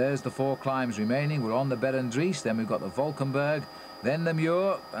 There's the 4 climbs remaining. We're on the Berendries, then we've got the Valkenberg, then the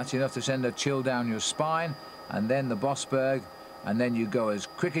Muir. That's enough to send a chill down your spine. And then the Bosberg, and then you go as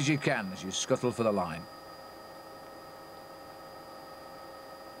quick as you can as you scuttle for the line.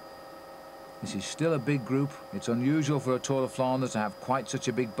 This is still a big group. It's unusual for a Tour of Flanders to have quite such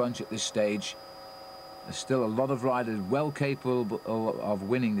a big bunch at this stage. There's still a lot of riders well capable of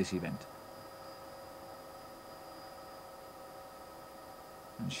winning this event.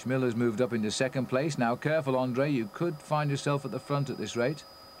 And Schmill has moved up into second place. Now careful, Andre, you could find yourself at the front at this rate.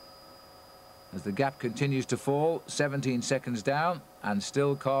 As the gap continues to fall, 17 seconds down, and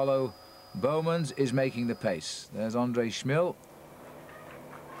still Carlo Bowmans is making the pace. There's Andre Schmill.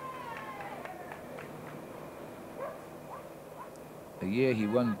 The year he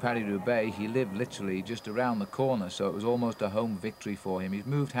won Paris-Roubaix, he lived literally just around the corner, so it was almost a home victory for him. He's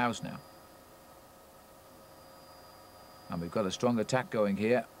moved house now. And we've got a strong attack going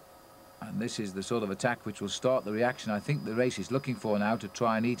here. And this is the sort of attack which will start the reaction I think the race is looking for now to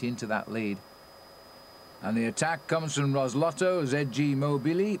try and eat into that lead. And the attack comes from Roslotto, ZG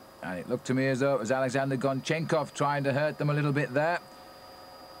Mobili. And it looked to me as though it was Alexander Gonchenkov trying to hurt them a little bit there.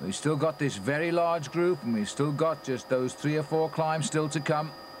 We've still got this very large group, and we've still got just those 3 or 4 climbs still to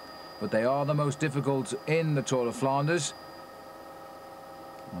come. But they are the most difficult in the Tour of Flanders.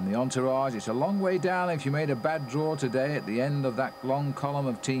 And the entourage, it's a long way down if you made a bad draw today at the end of that long column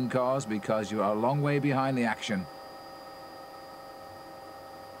of team cars, because you are a long way behind the action.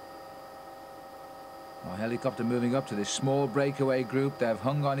 Our helicopter moving up to this small breakaway group. They've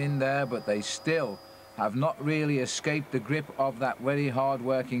hung on in there, but they still have not really escaped the grip of that very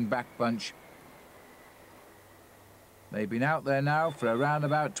hard-working back bunch. They've been out there now for around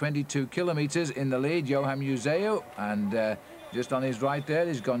about 22 kilometers in the lead. Johan Museo, and just on his right there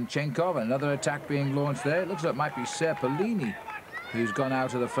is Gonchenkov. Another attack being launched there. It looks like it might be Serpellini who's gone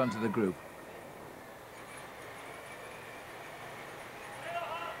out of the front of the group.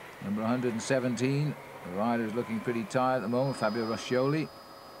 Number 117, the rider's looking pretty tired at the moment, Fabio Roscioli.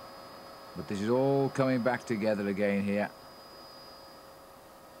 But this is all coming back together again here.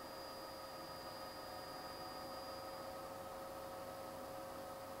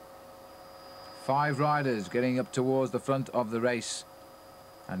 Five riders getting up towards the front of the race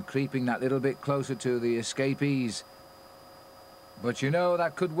and creeping that little bit closer to the escapees. But you know,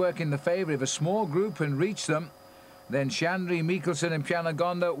 that could work in the favour. If a small group can reach them, then Chandri, Mikkelsen and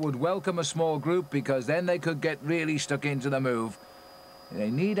Pianagonda would welcome a small group, because then they could get really stuck into the move. They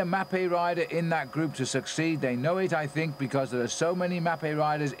need a Mappe rider in that group to succeed. They know it, I think, because there are so many Mappe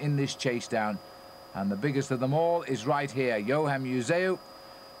riders in this chase down. And the biggest of them all is right here, Johan Museo.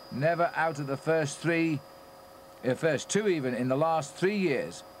 Never out of the first two even in the last 3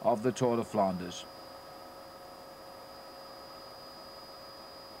 years of the Tour of Flanders.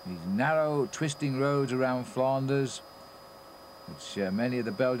 These narrow, twisting roads around Flanders, which many of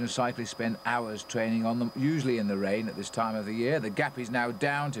the Belgian cyclists spend hours training on them, usually in the rain at this time of the year. The gap is now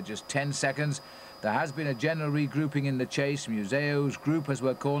down to just 10 seconds. There has been a general regrouping in the chase. Museo's group, as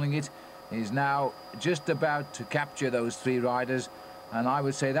we're calling it, is now just about to capture those 3 riders, and I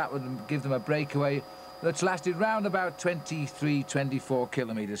would say that would give them a breakaway that's lasted round about 23, 24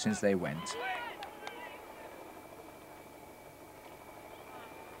 kilometers since they went.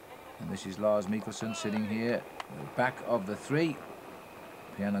 And this is Lars Mikkelsen sitting here at the back of the 3.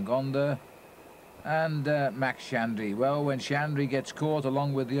 Pianagonda and Max Chandri. Well, when Chandri gets caught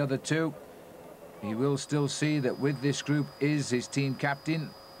along with the other 2, he will still see that with this group is his team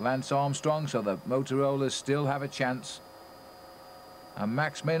captain, Lance Armstrong, so the Motorola's still have a chance. And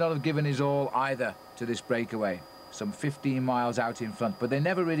Max may not have given his all either to this breakaway, some 15 miles out in front, but they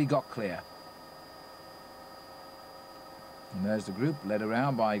never really got clear. And there's the group, led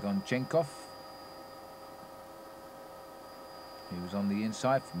around by Gonchenkov. He was on the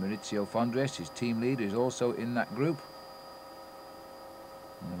inside for Maurizio Fondres, his team leader, is also in that group.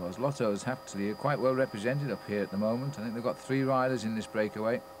 And the Roslottos actually are quite well represented up here at the moment. I think they've got 3 riders in this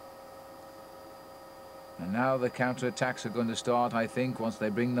breakaway. And now the counter-attacks are going to start, I think, once they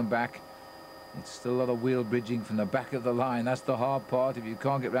bring them back. It's still a lot of wheel bridging from the back of the line. That's the hard part. If you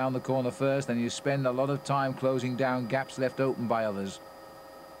can't get round the corner first, then you spend a lot of time closing down gaps left open by others.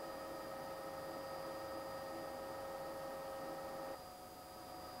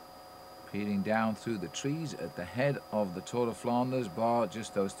 Peeling down through the trees at the head of the Tour of Flanders, bar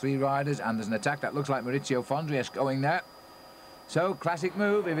just those 3 riders, and there's an attack that looks like Maurizio Fondres going there. So, classic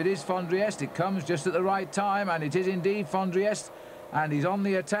move. If it is Fondres, it comes just at the right time, and it is indeed Fondres. And he's on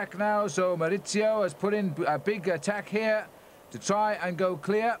the attack now, so Maurizio has put in a big attack here to try and go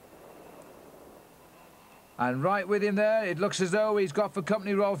clear. And right with him there, it looks as though he's got for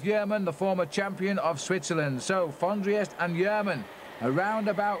company Rolf Jerman, the former champion of Switzerland. So von Driest and Jerman, around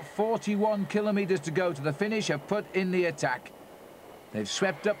about 41 kilometres to go to the finish, have put in the attack. They've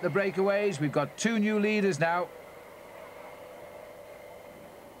swept up the breakaways. We've got 2 new leaders now.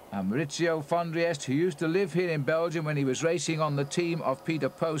 And Maurizio von Driest, who used to live here in Belgium when he was racing on the team of Peter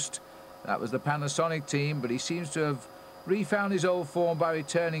Post. That was the Panasonic team, but he seems to have refound his old form by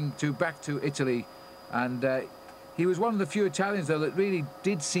returning back to Italy. And he was one of the few Italians, though, that really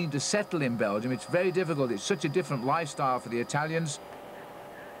did seem to settle in Belgium. It's very difficult. It's such a different lifestyle for the Italians.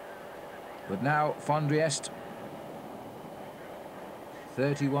 But now von Driest,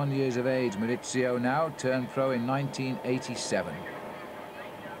 31 years of age, Maurizio now, turned pro in 1987.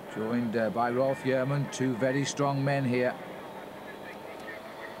 Joined by Rolf Jerman, 2 very strong men here.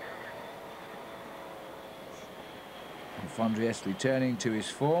 And von Driest returning to his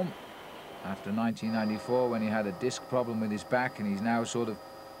form after 1994 when he had a disc problem with his back, and he's now sort of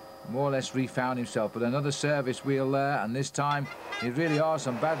more or less refound himself. But another service wheel there, and this time it really are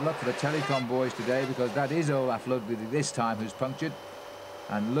some bad luck for the Telecom boys today, because that is Olaf Ludwig this time who's punctured,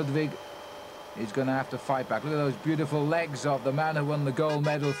 and Ludwig is going to have to fight back. Look at those beautiful legs of the man who won the gold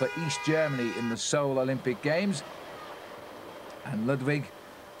medal for East Germany in the Seoul Olympic Games. And Ludwig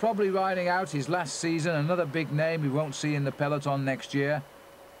probably riding out his last season, another big name we won't see in the peloton next year.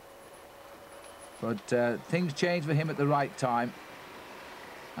 But things change for him at the right time.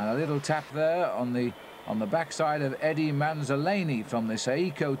 And a little tap there on the backside of Eddie Manzolini from the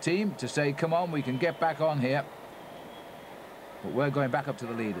Saeco team to say, come on, we can get back on here. But we're going back up to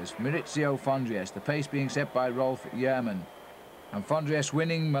the leaders. Maurizio von Driest, the pace being set by Rolf Jerman. And von Driest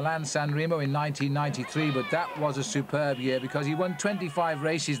winning Milan-San Remo in 1993, but that was a superb year because he won 25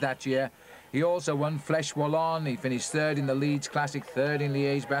 races that year. He also won Flèche Wallonne. He finished 3rd in the Leeds Classic, 3rd in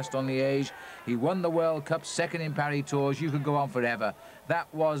Liège-Bastogne-Liège. He won the World Cup, 2nd in Paris Tours. You could go on forever.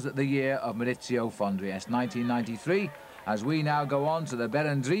 That was the year of Maurizio von Driest, 1993. As we now go on to the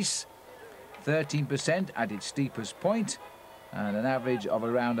Berendries, 13% at its steepest point, and an average of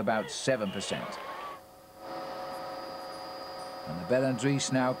around about 7%. And the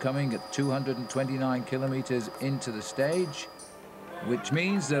Berendries now coming at 229 kilometres into the stage, which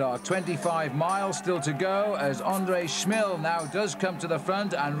means there are 25 miles still to go as André Schmil now does come to the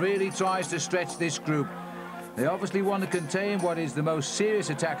front and really tries to stretch this group. They obviously want to contain what is the most serious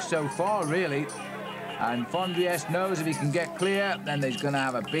attack so far, really. And von Driest knows if he can get clear, then he's going to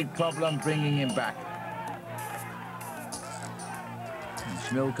have a big problem bringing him back.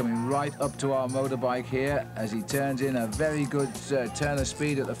 Schmil coming right up to our motorbike here as he turns in a very good turn of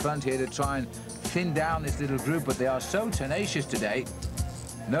speed at the front here to try and thin down this little group, but they are so tenacious today.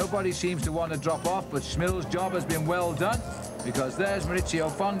 Nobody seems to want to drop off, but Schmil's job has been well done because there's Maurizio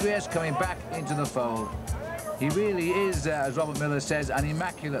von Driest coming back into the fold. He really is, as Robert Miller says, an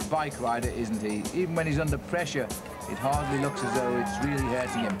immaculate bike rider, isn't he? Even when he's under pressure, it hardly looks as though it's really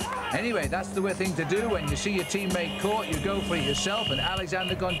hurting him. Anyway, that's the thing to do. When you see your teammate caught, you go for it yourself, and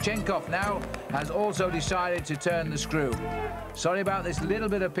Alexander Gonchenkov now has also decided to turn the screw. Sorry about this little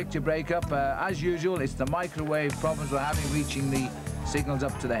bit of picture breakup. As usual, it's the microwave problems we're having reaching the signals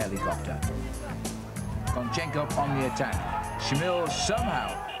up to the helicopter. Gonchenkov on the attack. Schmil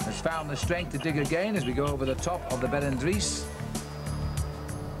somehow has found the strength to dig again as we go over the top of the Berendries.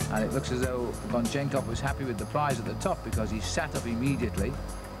 And it looks as though Gonchenkov was happy with the prize at the top because he sat up immediately.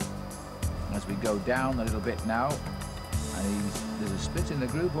 As we go down a little bit now, and there's a split in the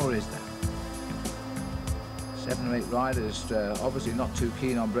group, or is there? 7 or 8 riders obviously not too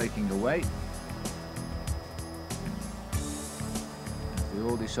keen on breaking away. We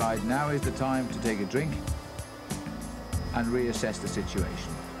all decide now is the time to take a drink and reassess the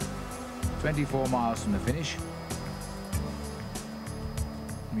situation. 24 miles from the finish.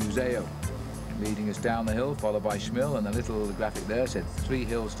 Museo leading us down the hill, followed by Schmil, and the little graphic there said 3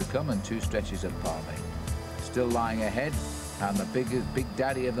 hills to come and 2 stretches of Parme. Still lying ahead, and the big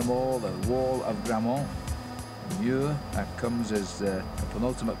daddy of them all, the wall of Grammont. Muir, that comes as the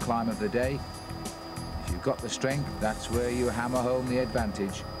penultimate climb of the day. If you've got the strength, that's where you hammer home the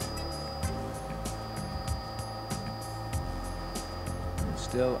advantage. And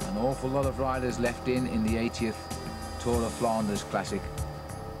still an awful lot of riders left in the 80th Tour of Flanders Classic.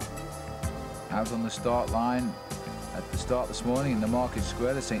 Out on the start line at the start this morning in the market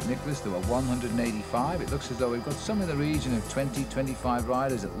square of St. Nicholas, there were 185. It looks as though we've got some in the region of 20-25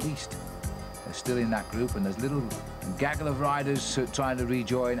 riders at least are still in that group, and there's a little gaggle of riders trying to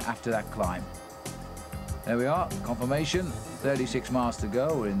rejoin after that climb. There we are, confirmation, 36 miles to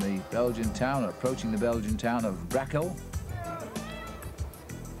go. We're in the Belgian town, or approaching the Belgian town of Brakel.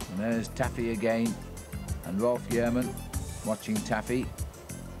 And there's Taffy again, and Rolf Jerman watching Taffy.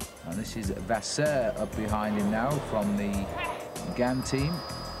 And this is Vasseur up behind him now from the GAN team.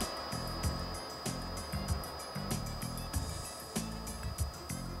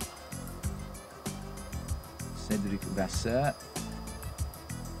 Cedric Vasseur.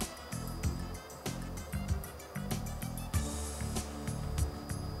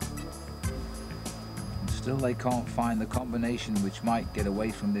 Still they can't find the combination which might get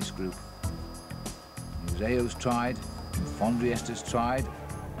away from this group. Museo's tried, Fondriester's tried,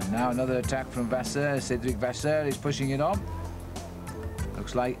 and now another attack from Vasseur. Cedric Vasseur is pushing it on.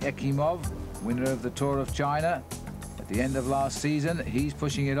 Looks like Ekimov, winner of the Tour of China at the end of last season. He's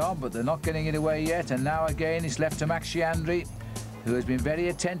pushing it on, but they're not getting it away yet. And now again it's left to Max Chiandri, who has been very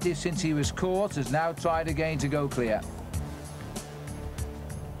attentive since he was caught, has now tried again to go clear.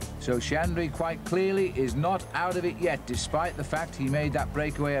 So Chiandri quite clearly is not out of it yet, despite the fact he made that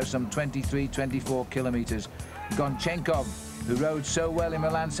breakaway of some 23-24 kilometers. Gonchenkov, who rode so well in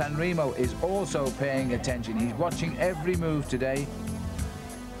Milan-San Remo, is also paying attention. He's watching every move today.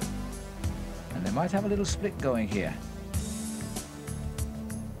 And they might have a little split going here.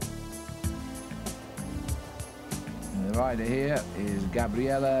 And the rider here is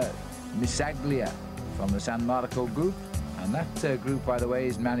Gabriella Misaglia from the San Marco group. And that group, by the way,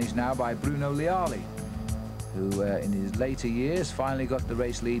 is managed now by Bruno Leali, who in his later years finally got the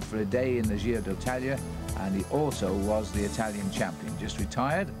race lead for a day in the Giro d'Italia, and he also was the Italian champion. Just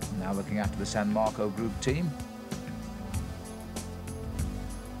retired, now looking after the San Marco group team.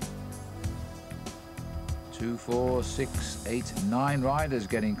 Two, 4, 6, 8, 9 riders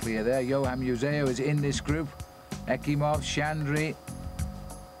getting clear there. Johan Museo is in this group. Ekimov, Chiandri,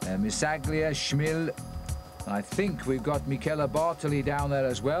 Misaglia, Schmil. I think we've got Michele Bartoli down there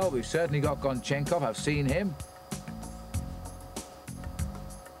as well. We've certainly got Gonchenkov. I've seen him.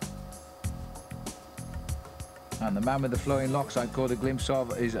 And the man with the flowing locks I caught a glimpse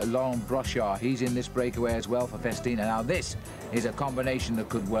of is Laurent Brochard. He's in this breakaway as well for Festina. Now this is a combination that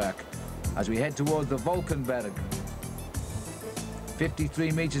could work as we head towards the Valkenberg.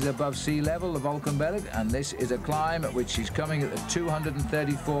 53 meters above sea level, the Valkenberg, and this is a climb which is coming at the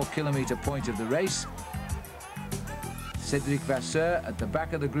 234 kilometer point of the race. Cedric Vasseur at the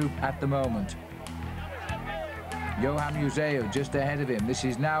back of the group at the moment. Johan Museo just ahead of him. This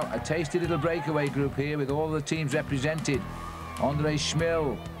is now a tasty little breakaway group here with all the teams represented. Andre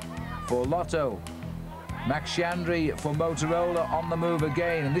Schmil for Lotto. Max Chiandri for Motorola on the move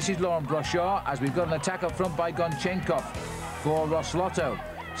again. And this is Laurent Brochard as we've got an attack up front by Gonchenkov for Ross Lotto.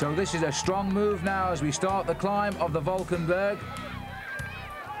 So this is a strong move now as we start the climb of the Valkenberg.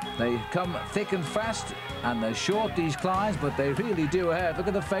 They come thick and fast, and they're short, these climbs, but they really do hurt. Look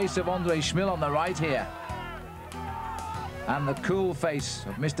at the face of Andre Schmil on the right here. And the cool face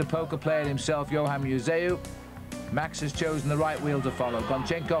of Mr. Poker player himself, Johan Museu. Max has chosen the right wheel to follow.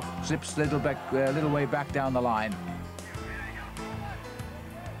 Gonchenkov slips a little way back down the line.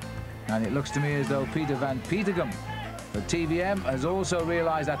 And it looks to me as though Peter van Petegem for TVM has also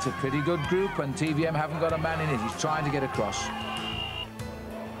realised that's a pretty good group, and TVM haven't got a man in it. He's trying to get across.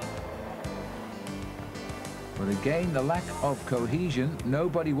 But again, the lack of cohesion.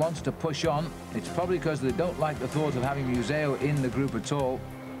 Nobody wants to push on. It's probably because they don't like the thought of having Museo in the group at all.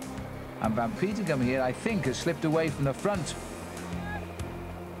 And Van Petegem here, I think, has slipped away from the front,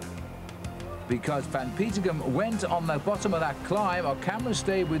 because Van Petegem went on the bottom of that climb. Our camera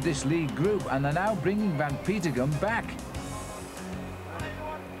stayed with this lead group, and they're now bringing Van Petegem back.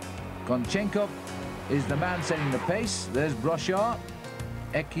 Gonchenkov is the man setting the pace. There's Brochard,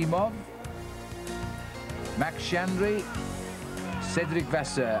 Ekimov, Max Chiandri, Cedric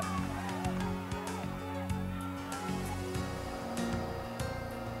Vasseur.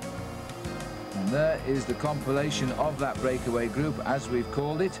 And there is the compilation of that breakaway group, as we've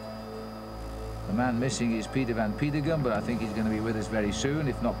called it. The man missing is Peter van Petegem, but I think he's going to be with us very soon,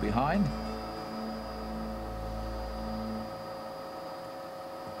 if not behind.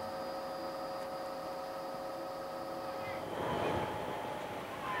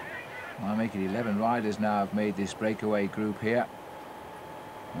 I make it 11 riders now have made this breakaway group here.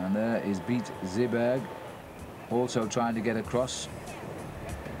 And there is Beat Ziberg, also trying to get across.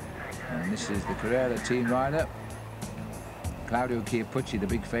 And this is the Carrera team rider. Claudio Chiappucci, the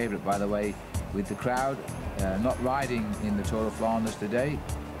big favourite, by the way, with the crowd, not riding in the Tour of Flanders today.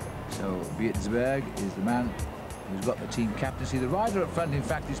 So Beat Ziberg is the man who's got the team captaincy. The rider up front, in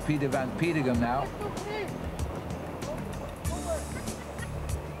fact, is Peter van Petegem now.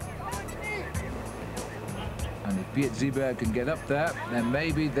 And if Beat Ziberg can get up there, then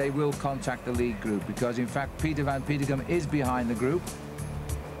maybe they will contact the lead group, because in fact Peter van Petegem is behind the group.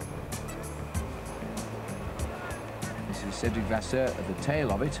 Cedric Vasseur at the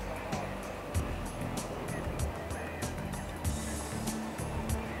tail of it.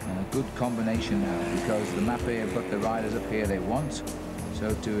 And a good combination now, because the Mapei have got the riders up here they want.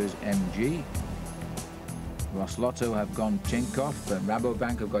 So too is MG. Roslotto have gone Chenkov, and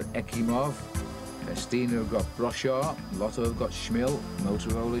Rabobank have got Ekimov. Festina have got Brochard, Lotto have got Schmill,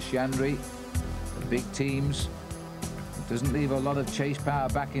 Motorola Chandri. The big teams. It doesn't leave a lot of chase power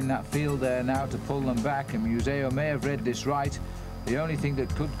back in that field there now to pull them back, and Museo may have read this right. The only thing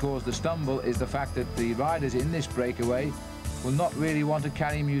that could cause the stumble is the fact that the riders in this breakaway will not really want to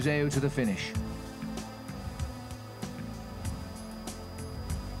carry Museo to the finish.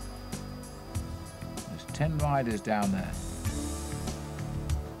 There's 10 riders down there.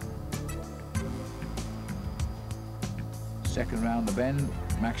 Second round the bend,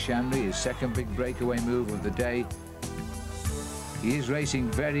 Max Chandri, his second big breakaway move of the day. He is racing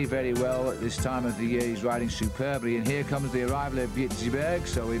very, very well at this time of the year. He's riding superbly, and here comes the arrival of Bietzberg.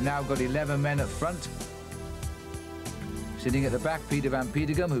 So we've now got 11 men up front. Sitting at the back, Peter van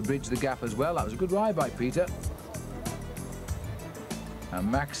Petegem, who bridged the gap as well. That was a good ride by Peter.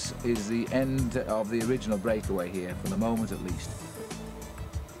 And Max is the end of the original breakaway here, for the moment at least.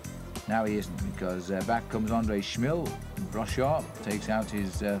 Now he isn't, because back comes Andre Schmill. Brochard takes out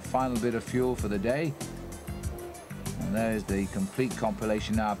his final bit of fuel for the day. And there's the complete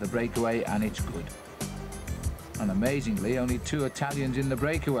compilation now of the breakaway, and it's good. And amazingly, only 2 Italians in the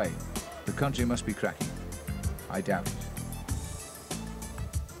breakaway. The country must be cracking. I doubt it.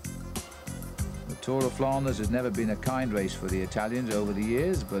 The Tour of Flanders has never been a kind race for the Italians over the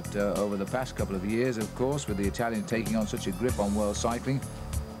years, but over the past couple of years, of course, with the Italians taking on such a grip on world cycling,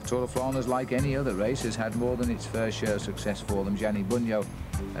 Tour of Flanders, like any other race, has had more than its fair share of success for them. Gianni Bugno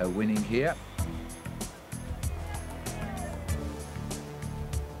winning here.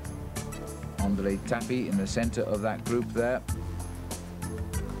 André Tappi in the centre of that group there.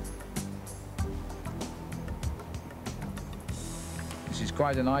 This is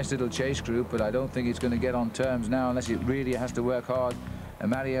quite a nice little chase group, but I don't think it's going to get on terms now unless it really has to work hard. And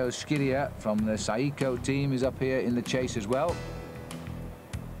Mario Sciria from the Saeco team is up here in the chase as well.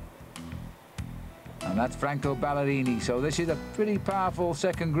 And that's Franco Ballerini. So this is a pretty powerful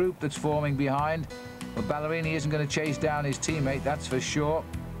second group that's forming behind. But Ballerini isn't going to chase down his teammate, that's for sure.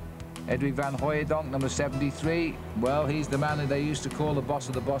 Edwig van Hooijdonk, number 73. Well, he's the man that they used to call the boss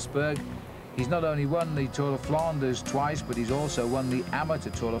of the Bosberg. He's not only won the Tour of Flanders twice, but he's also won the Amateur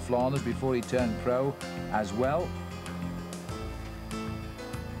Tour of Flanders before he turned pro as well.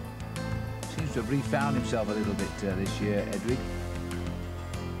 Seems to have refound himself a little bit this year, Edwig.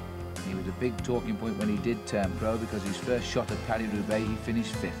 He was a big talking point when he did turn pro, because his first shot at Paris-Roubaix he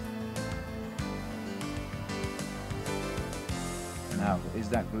finished 5th. Now, is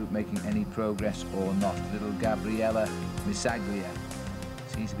that group making any progress or not? Little Gabriella Misaglia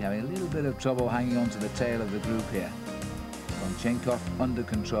seems to be having a little bit of trouble hanging on to the tail of the group here. Konchenkov under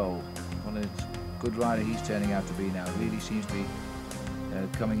control. What a good rider he's turning out to be now. Really seems to be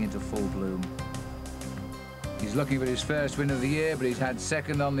coming into full bloom. He's looking for his first win of the year, but he's had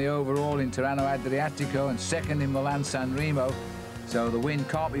second on the overall in Tirreno Adriatico and second in Milan San Remo. So the win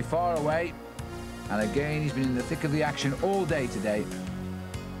can't be far away. And again, he's been in the thick of the action all day today.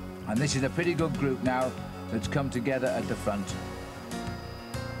 And this is a pretty good group now that's come together at the front.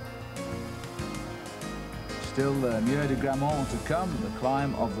 Still the Mur de Grammont to come, the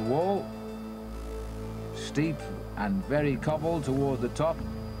climb of the wall. Steep and very cobbled towards the top.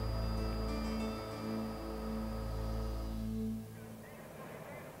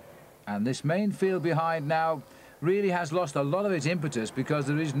 And this main field behind now really has lost a lot of its impetus, because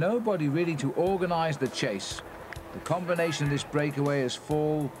there is nobody really to organise the chase. The combination of this breakaway has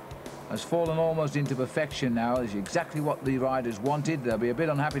fallen almost into perfection now. It's exactly what the riders wanted. They'll be a bit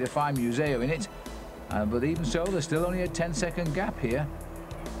unhappy to find Museo in it. But even so, there's still only a 10-second gap here.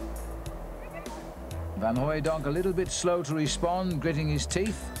 Van Hooijdonk a little bit slow to respond, gritting his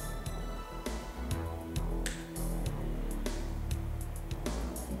teeth.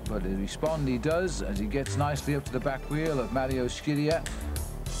 But respond he does, as he gets nicely up to the back wheel of Mario Sciria.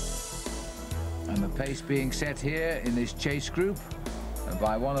 And the pace being set here in this chase group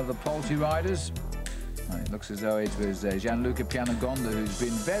by one of the Polti riders. It looks as though it was Gianluca Pianagonda, who's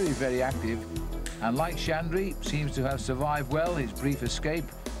been very, very active. And like Chandri, seems to have survived well his brief escape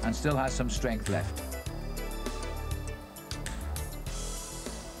and still has some strength left.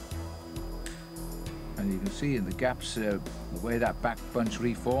 And you can see in the gaps the way that back bunch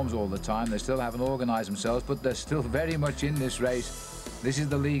reforms all the time. They still haven't organised themselves, but they're still very much in this race. This is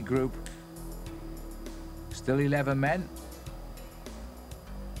the lead group. Still 11 men.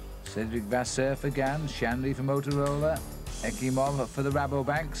 Cedric Vasseur for Gans, Chandri for Motorola, Ekimov for the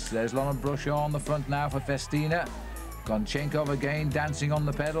Rabobanks. There's Laurent Brochard on the front now for Festina. Gonchenkov again dancing on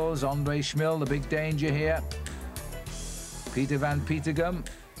the pedals. Andre Schmil, the big danger here. Peter van Petergem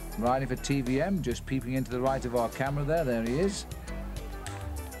riding for TVM, just peeping into the right of our camera there. There he is.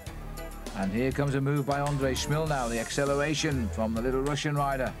 And here comes a move by Andre Schmil now, the acceleration from the little Russian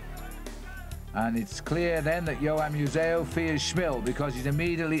rider. And it's clear then that Johan Museo fears Schmil because he's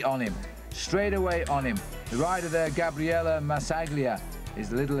immediately on him. Straight away on him. The rider there, Gabriele Massaglia, is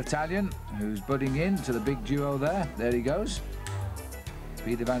the little Italian who's butting in to the big duo there. There he goes.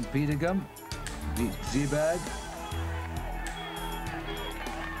 Peter van Petergem, Zeeberg.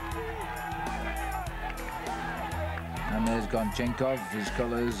 And there's Gonchenkov, his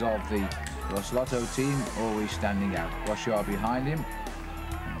colours of the Roslotto team always standing out. Brochard behind him.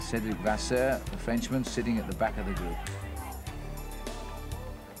 And Cedric Vasseur, the Frenchman, sitting at the back of the group.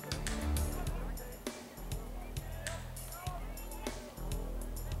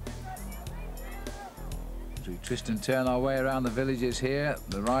 As we twist and turn our way around the villages here,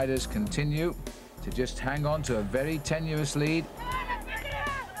 the riders continue to just hang on to a very tenuous lead.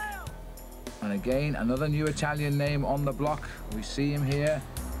 And again, another new Italian name on the block. We see him here,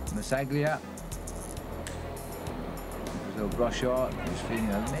 Massaglia. Brazil Brochard, who's feeling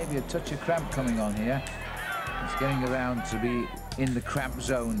maybe a touch of cramp coming on here. He's getting around to be in the cramp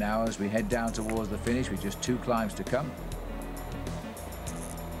zone now as we head down towards the finish with just 2 climbs to come.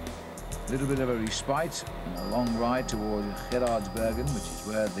 A little bit of a respite and a long ride towards Gerardsbergen, which is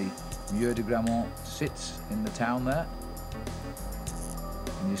where the Mieux de Grammont sits in the town there.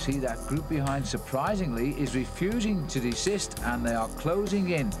 And you see that group behind, surprisingly, is refusing to desist, and they are closing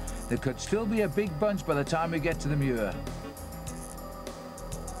in. There could still be a big bunch by the time we get to the Muir.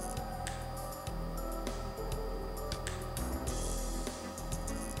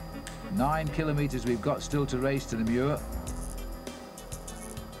 Nine kilometers we've got still to race to the Muir.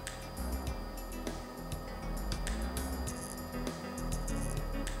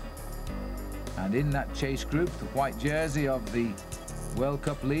 And in that chase group, the white jersey of the World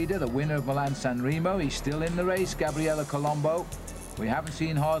Cup leader, the winner of Milan-San Remo. He's still in the race, Gabriele Colombo. We haven't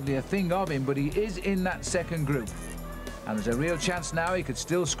seen hardly a thing of him, but he is in that second group. And there's a real chance now he could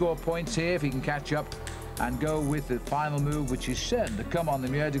still score points here if he can catch up and go with the final move, which is certain to come on the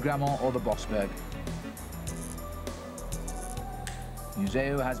Mieux de Grammont or the Bosberg.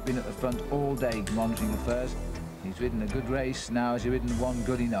 Museo has been at the front all day monitoring affairs. He's ridden a good race. Now has he ridden one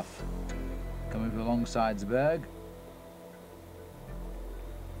good enough? Coming alongside the Berg.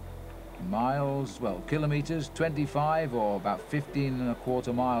 Miles, well, kilometers, 25 or about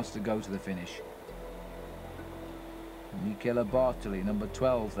 15.25 miles to go to the finish. Michele Bartoli, number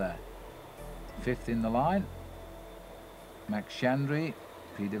 12 there. 5th in the line. Max Chandry,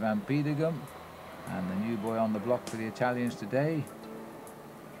 Peter van Petergem, and the new boy on the block for the Italians today,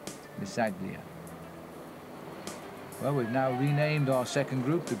 Massaglia. Well, we've now renamed our second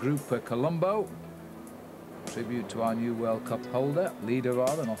group, the group Colombo. Tribute to our new World Cup holder, leader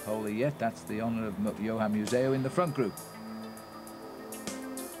rather, not holder yet. That's the honour of Johan Museo in the front group.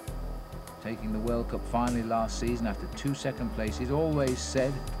 Taking the World Cup finally last season after 2 second places. Always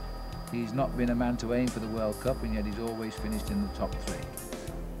said he's not been a man to aim for the World Cup, and yet he's always finished in the top 3.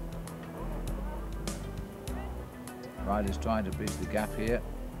 Riders trying to bridge the gap here.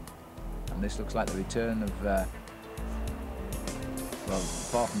 And this looks like the return of well,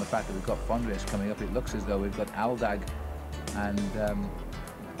 apart from the fact that we've got Fondres coming up, it looks as though we've got Aldag and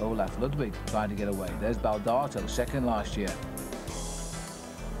Olaf Ludwig trying to get away. There's Baldato, second last year.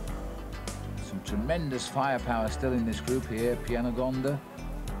 Some tremendous firepower still in this group here. Pianagonda,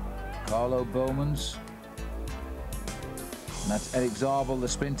 Carlo Bowmans. And that's Eric Zabel, the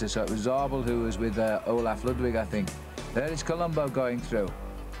sprinter. So it was Zabel who was with Olaf Ludwig, I think. There is Colombo going through.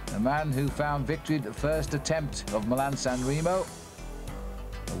 The man who found victory at the first attempt of Milan-San Remo.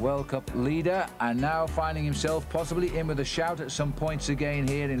 A World Cup leader, and now finding himself possibly in with a shout at some points again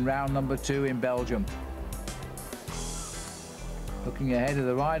here in round number 2 in Belgium. Looking ahead of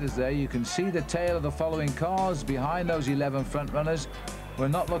the riders there, you can see the tail of the following cars behind those 11 front runners. We're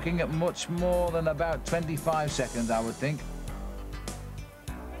not looking at much more than about 25 seconds, I would think.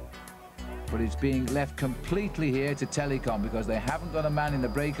 But it's being left completely here to Telecom because they haven't got a man in the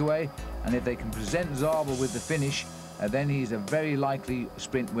breakaway, and if they can present Zabel with the finish, then he's a very likely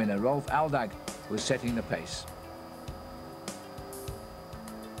sprint winner. Rolf Aldag was setting the pace.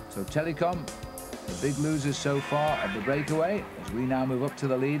 So Telecom, the big losers so far of the breakaway, as we now move up to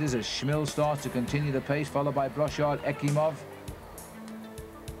the leaders as Schmil starts to continue the pace, followed by Brochard, Ekimov.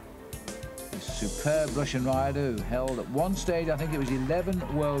 This superb Russian rider who held at one stage, I think it was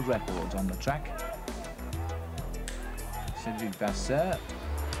 11 world records on the track. Cedric Vasseur,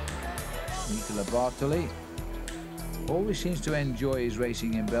 Michele Bartoli. Always seems to enjoy his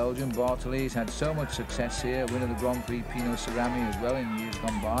racing in Belgium. Bartoli has had so much success here, winner of the Grand Prix Pinot Cerami as well in years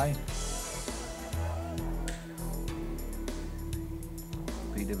gone by.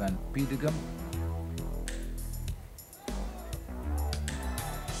 Peter van Petegem.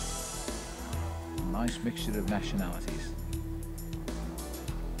 Nice mixture of nationalities.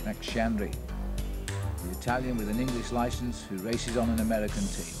 Max Chandry, the Italian with an English license who races on an American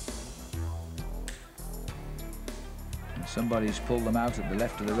team. And somebody's pulled them out at the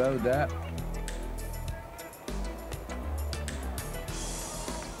left of the road there.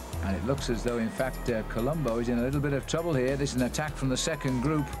 And it looks as though, in fact, Colombo is in a little bit of trouble here. This is an attack from the second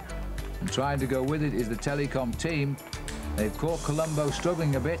group. And trying to go with it is the Telecom team. They've caught Colombo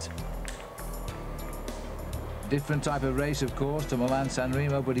struggling a bit. Different type of race, of course, to Milan San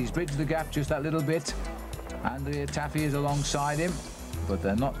Remo, but he's bridged the gap just that little bit. Andrea Taffi is alongside him, but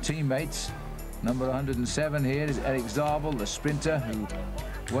they're not teammates. Number 107 here is Eric Zabel, the sprinter who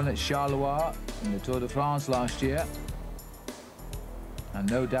won at Charleroi in the Tour de France last year. And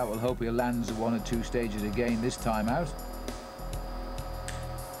no doubt we'll hope he lands 1 or 2 stages again this time out.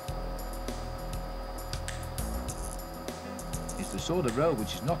 It's the sort of road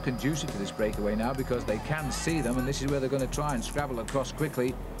which is not conducive to this breakaway now, because they can see them, and this is where they're going to try and scrabble across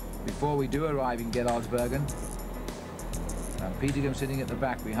quickly before we do arrive in Gerardsbergen. And Petegem sitting at the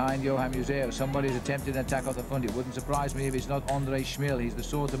back behind Johan Museo. Somebody's attempted an attack off the front. It wouldn't surprise me if it's not Andre Schmil. He's the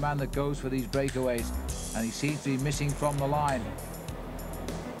sort of man that goes for these breakaways, and he seems to be missing from the line.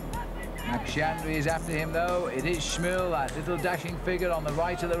 Max Chandry is after him though. It is Schmil, that little dashing figure on the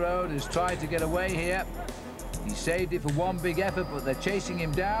right of the road, has tried to get away here. He saved it for one big effort, but they're chasing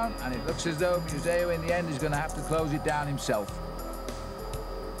him down, and it looks as though Museo in the end is going to have to close it down himself.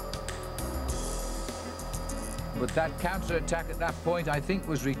 But that counter-attack at that point, I think,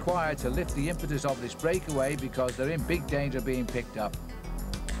 was required to lift the impetus of this breakaway, because they're in big danger of being picked up.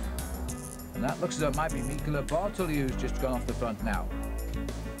 And that looks as though it might be Michele Bartoli who's just gone off the front now.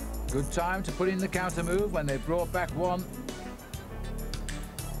 Good time to put in the counter move when they brought back one.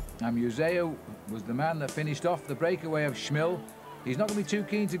 And Museo was the man that finished off the breakaway of Schmil. He's not going to be too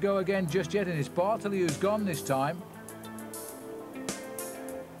keen to go again just yet, and it's Bartoli who's gone this time.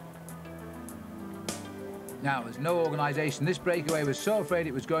 Now, there's no organisation. This breakaway was so afraid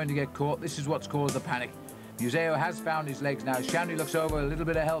it was going to get caught. This is what's caused the panic. Museo has found his legs now. Chandry looks over, a little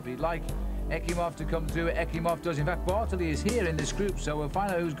bit of help. He'd like Ekimov to come through. Ekimov does. In fact, Bartoli is here in this group, so we'll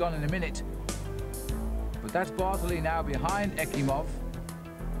find out who's gone in a minute. But that's Bartoli now behind Ekimov.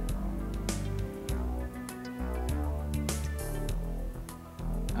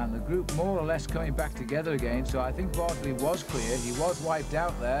 And the group more or less coming back together again, so I think Bartoli was clear. He was wiped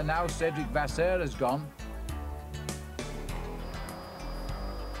out there. Now Cedric Vasseur has gone.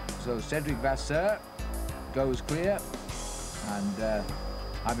 So Cedric Vasseur goes clear, and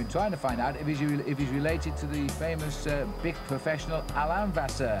I've been trying to find out if he's related to the famous big professional Alain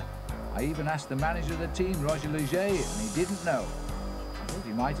Vasseur. I even asked the manager of the team, Roger Leger, and he didn't know. I thought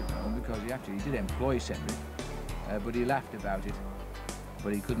he might have known, because he actually did employ Cedric, but he laughed about it.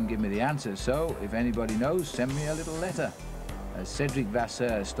 But he couldn't give me the answer, so if anybody knows, send me a little letter. As Cedric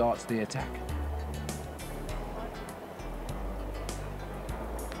Vasseur starts the attack.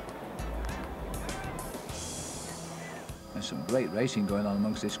 There's some great racing going on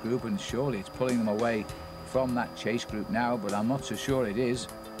amongst this group, and surely it's pulling them away from that chase group now, but I'm not so sure it is.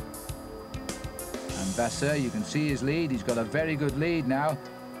 And Vasseur, you can see his lead. He's got a very good lead now,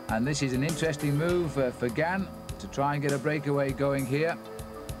 and this is an interesting move for Gann to try and get a breakaway going here,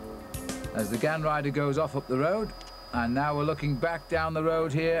 as the Gann rider goes off up the road. And now we're looking back down the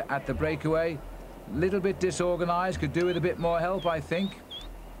road here at the breakaway. Little bit disorganized, could do with a bit more help, I think.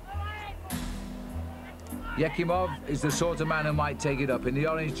 Ekimov is the sort of man who might take it up in the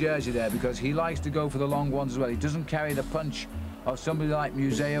orange jersey there, because he likes to go for the long ones as well. He doesn't carry the punch of somebody like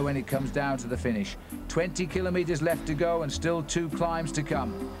Museo when it comes down to the finish. 20 kilometers left to go and still 2 climbs to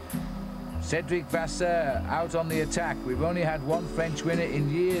come. Cedric Vasseur out on the attack. We've only had one French winner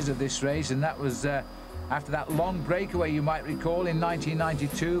in years of this race, and that was after that long breakaway, you might recall, in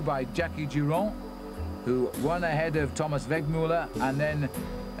 1992 by Jackie Durand, who won ahead of Thomas Wegmuller and then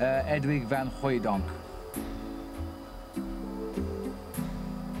Edwig van Hooijdonk.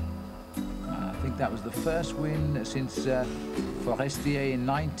 I think that was the first win since Forestier in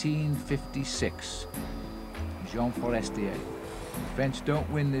 1956. Jean Forestier. The French don't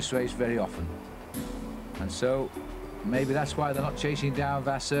win this race very often, and so maybe that's why they're not chasing down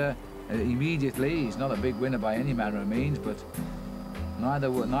Vasseur immediately. He's not a big winner by any manner of means, but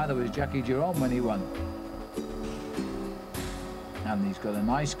neither was Jackie Durand when he won. and he's got a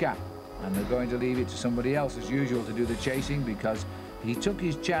nice gap, and they're going to leave it to somebody else as usual to do the chasing, because he took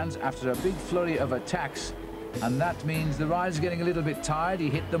his chance after a big flurry of attacks, and that means the rider's getting a little bit tired. He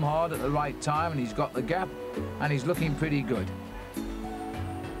hit them hard at the right time, and he's got the gap, and he's looking pretty good.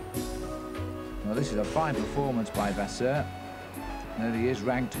 Well, this is a fine performance by Vasseur. There he is,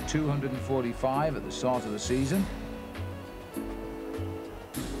 ranked 245 at the start of the season.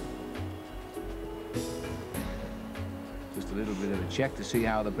 Just a little bit of a check to see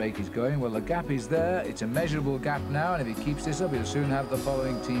how the break is going. Well, the gap is there. It's a measurable gap now, and if he keeps this up, he'll soon have the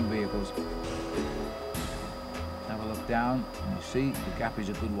following team vehicles. Have a look down, and you see the gap is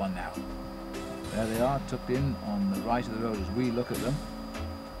a good one now. There they are, tucked in on the right of the road as we look at them.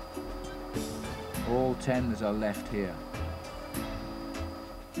 All 10 that are left here.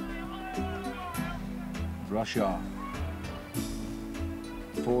 Rochard.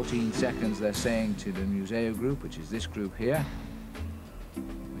 14 seconds they're saying to the Museo group, which is this group here,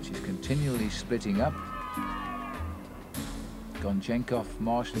 which is continually splitting up. Gonchenkov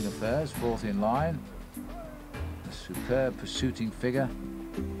marshalling affairs, fourth in line. The superb pursuing figure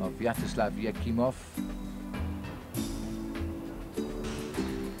of Vyacheslav Yekimov.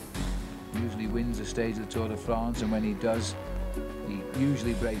 Usually wins a stage of the Tour de France, and when he does, he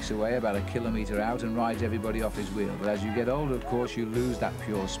usually breaks away about a kilometre out and rides everybody off his wheel. But as you get older, of course, you lose that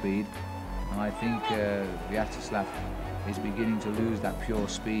pure speed. And I think Vyacheslav is beginning to lose that pure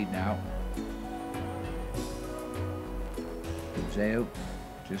speed now. Museo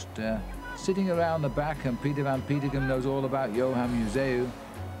just sitting around the back, and Peter van Petegem knows all about Johan Museu.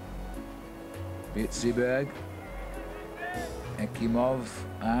 Bitziberg, Ekimov,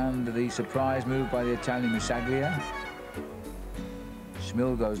 and the surprise move by the Italian Misaglia.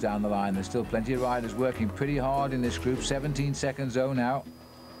 Schmill goes down the line. There's still plenty of riders working pretty hard in this group. 17 seconds though now.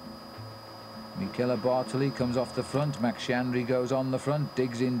 Michele Bartoli comes off the front. Max Chandry goes on the front,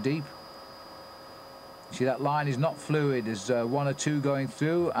 digs in deep. See, that line is not fluid. There's one or two going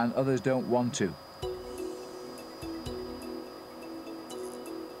through, and others don't want to.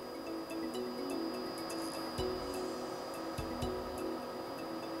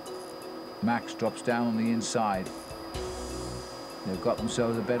 Max drops down on the inside. They've got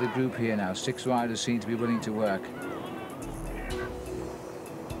themselves a better group here now. 6 riders seem to be willing to work.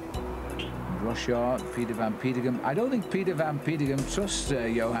 Rochard, Peter van Petegem. I don't think Peter van Petegem trusts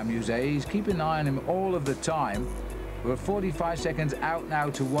Johan Museu. He's keeping an eye on him all of the time. We're 45 seconds out now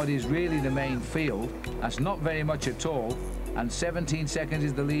to what is really the main field. That's not very much at all. And 17 seconds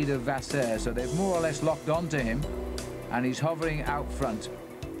is the lead of Vasseur. So they've more or less locked onto him, and he's hovering out front.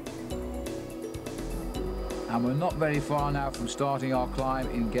 And we're not very far now from starting our climb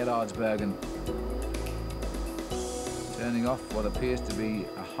in Gerardsbergen. Turning off what appears to be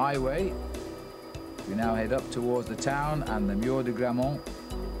a highway. We now head up towards the town and the Mur de Grammont.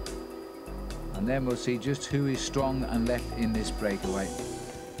 And then we'll see just who is strong and left in this breakaway.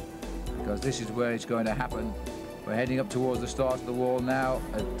 Because this is where it's going to happen. We're heading up towards the start of the wall now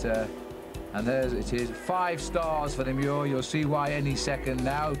and there's it is. 5 stars for the Mur. You'll see why any second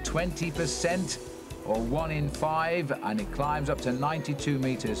now. 20%. Or 1 in 5, and it climbs up to 92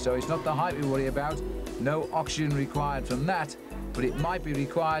 meters. So it's not the height we worry about. No oxygen required from that, but it might be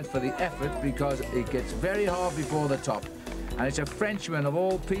required for the effort, because it gets very hard before the top. And it's a Frenchman of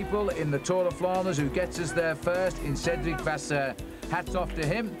all people in the Tour of Flanders who gets us there first, in Cedric Vasseur. Hats off to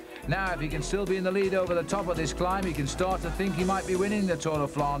him. Now, if he can still be in the lead over the top of this climb, he can start to think he might be winning the Tour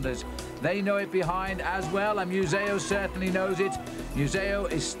of Flanders. They know it behind as well, and Museo certainly knows it. Museo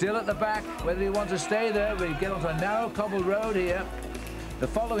is still at the back. Whether he wants to stay there, we get onto a narrow cobbled road here. The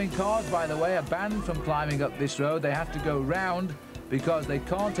following cars, by the way, are banned from climbing up this road. They have to go round because they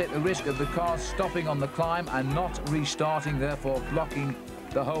can't take the risk of the cars stopping on the climb and not restarting, therefore blocking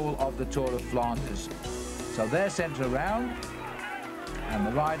the whole of the Tour of Flanders. So they're sent around, and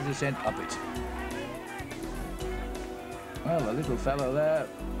the riders are sent up it. Well, the little fellow there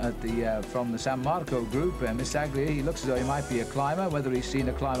at the from the San Marco group, Misaglia, he looks as though he might be a climber. Whether he's seen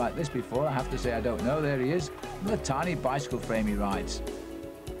a climb like this before, I have to say I don't know. There he is. What a tiny bicycle frame he rides.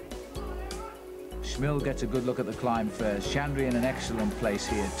 Schmill gets a good look at the climb first. Chandry in an excellent place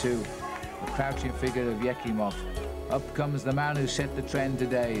here too. The crouching figure of Yekimov. Up comes the man who set the trend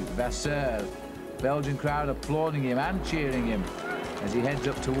today, Vasseur. Belgian crowd applauding him and cheering him as he heads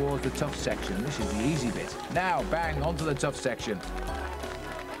up towards the tough section. This is the easy bit. Now, bang, onto the tough section.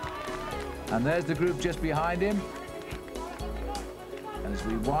 And there's the group just behind him. As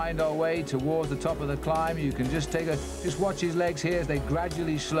we wind our way towards the top of the climb, you can just watch his legs here as they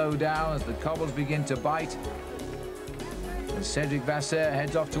gradually slow down as the cobbles begin to bite. As Cedric Vasseur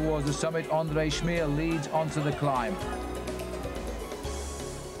heads off towards the summit, André Schmiel leads onto the climb.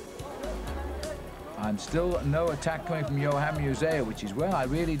 And still no attack coming from Johan Museeuw, which is where I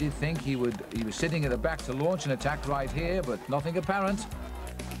really did think he was sitting at the back to launch an attack right here, but nothing apparent.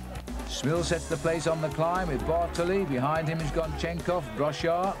 Smil sets the place on the climb with Bartoli. Behind him is Gonchenkov,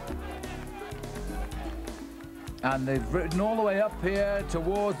 Brochard. And they've ridden all the way up here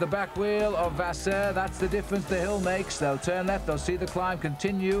towards the back wheel of Vasseur. That's the difference the hill makes. They'll turn left, they'll see the climb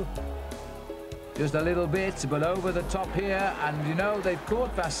continue. Just a little bit, but over the top here, and you know, they've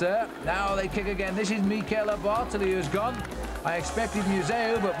caught Vasseur. Now they kick again. This is Michele Bartoli who's gone. I expected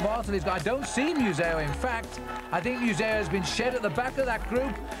Museeuw, but Bartoli's gone. I don't see Museeuw, in fact. I think Museeuw has been shed at the back of that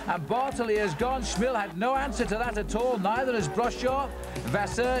group, and Bartoli has gone. Smil had no answer to that at all, neither has Brochard.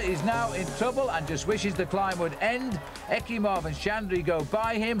 Vasseur is now in trouble and just wishes the climb would end. Ekimov and Chandri go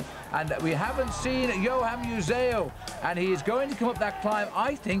by him, and we haven't seen Johan Museeuw, and he is going to come up that climb,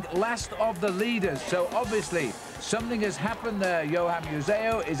 I think, last of the leaders. So obviously something has happened there. Johan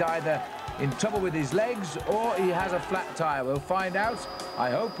Museeuw is either in trouble with his legs or he has a flat tire. We'll find out, I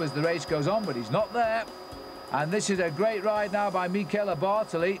hope, as the race goes on, but he's not there. And this is a great ride now by Michele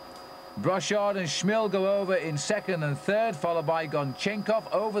Bartoli. Brochard and Smil go over in second and third, followed by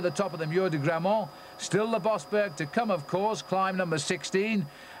Gonchenkov over the top of the Mur de Grammont. Still the Bosberg to come, of course, climb number 16,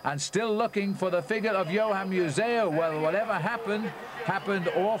 and still looking for the figure of Johan Museeuw. Well, whatever happened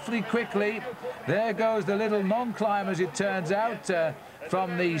awfully quickly. There goes the little non-climb, as it turns out,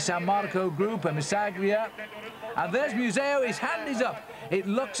 from the San Marco group, and Misaglia. And there's Museeuw, his hand is up. It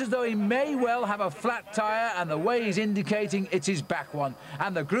looks as though he may well have a flat tyre, and the way he's indicating it's his back one.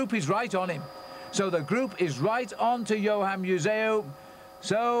 And the group is right on him. So the group is right on to Johan Museeuw.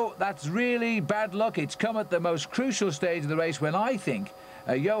 So that's really bad luck. It's come at the most crucial stage of the race when I think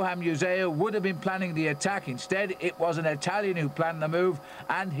Johan Museeuw would have been planning the attack. Instead, it was an Italian who planned the move,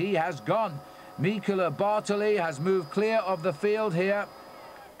 and he has gone. Michele Bartoli has moved clear of the field here.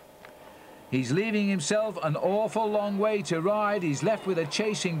 He's leaving himself an awful long way to ride. He's left with a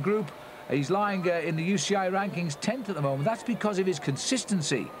chasing group. He's lying in the UCI rankings 10th at the moment. That's because of his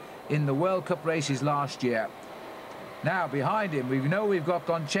consistency in the World Cup races last year. Now, behind him, we know we've got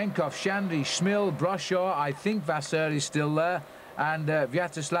Gonchenkov, Chandri, Smil, Brochard. I think Vasseur is still there. And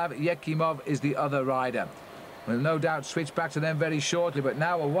Vyacheslav Yekimov is the other rider. We'll no doubt switch back to them very shortly, but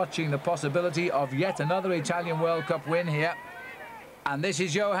now we're watching the possibility of yet another Italian World Cup win here. And this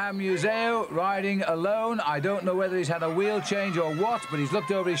is Johan Museeuw riding alone. I don't know whether he's had a wheel change or what, but he's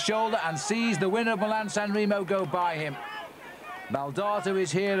looked over his shoulder and sees the winner of Milan-San Remo go by him. Baldato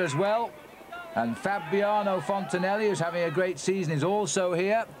is here as well. And Fabiano Fontanelli, who's having a great season, is also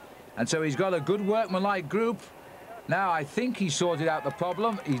here. And so he's got a good workmanlike group. Now, I think he sorted out the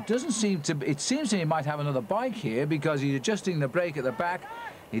problem. He doesn't seem to... It seems to me he might have another bike here because he's adjusting the brake at the back.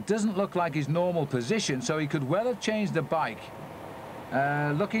 It doesn't look like his normal position, so he could well have changed the bike.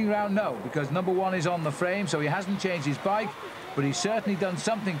 Looking around, no, because number one is on the frame, so he hasn't changed his bike, but he's certainly done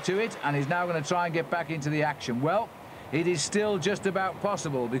something to it, and he's now going to try and get back into the action. Well, it is still just about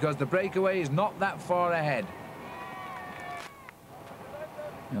possible because the breakaway is not that far ahead.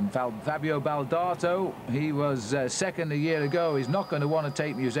 And Fabio Baldato, he was second a year ago. He's not going to want to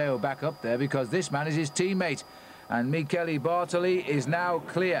take Museeuw back up there because this man is his teammate. And Michele Bartoli is now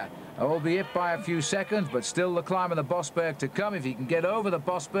clear, albeit by a few seconds, but still the climb of the Bosberg to come. If he can get over the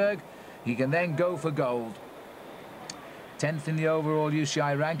Bosberg, he can then go for gold. 10th in the overall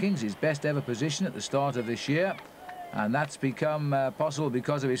UCI rankings, his best ever position at the start of this year. And that's become possible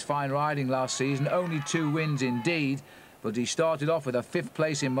because of his fine riding last season. Only 2 wins indeed. But he started off with a 5th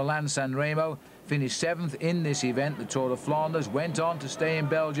place in Milan-San Remo, finished 7th in this event, the Tour of Flanders, went on to stay in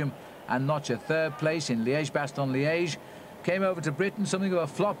Belgium and notch a 3rd place in Liège-Bastogne-Liège. Came over to Britain, something of a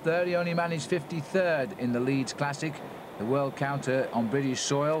flop there. He only managed 53rd in the Leeds Classic, the World Counter on British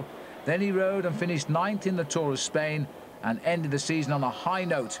soil. Then he rode and finished 9th in the Tour of Spain and ended the season on a high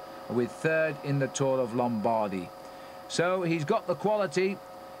note with 3rd in the Tour of Lombardy. So he's got the quality.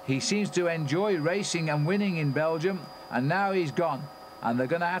 He seems to enjoy racing and winning in Belgium. And now he's gone, and they're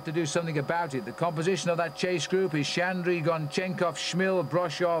going to have to do something about it. The composition of that chase group is Chandri, Gonchenkov, Smil,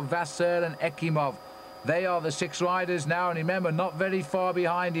 Brochard, Vasseur and Ekimov. They are the 6 riders now, and remember, not very far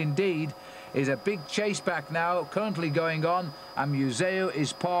behind indeed is a big chase back now currently going on, and Museeuw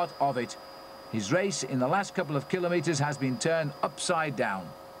is part of it. His race in the last couple of kilometres has been turned upside down.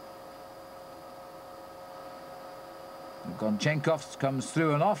 Gonchenkov comes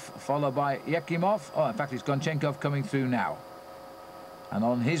through and off, followed by Yekimov. Oh, in fact, it's Gonchenkov coming through now. And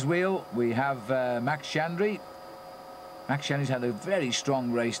on his wheel, we have Max Chandri. Max Chandri's had a very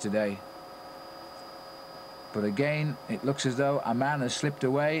strong race today. But again, it looks as though a man has slipped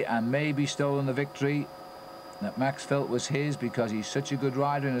away and maybe stolen the victory that Max felt was his because he's such a good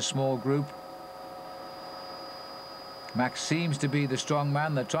rider in a small group. Max seems to be the strong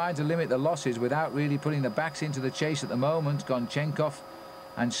man. They're trying to limit the losses without really putting the backs into the chase at the moment. Gonchenkov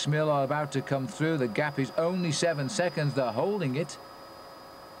and Schmil are about to come through. The gap is only 7 seconds. They're holding it.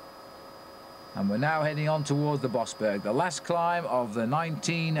 And we're now heading on towards the Bosberg, the last climb of the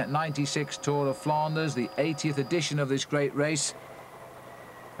 1996 Tour of Flanders, the 80th edition of this great race.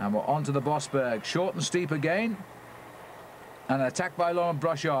 And we're on to the Bosberg. Short and steep again. And an attack by Laurent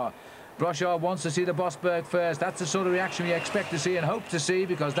Brochard. Brochard wants to see the Bosberg first. That's the sort of reaction we expect to see and hope to see,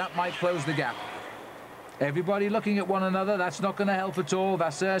 because that might close the gap. Everybody looking at one another. That's not going to help at all.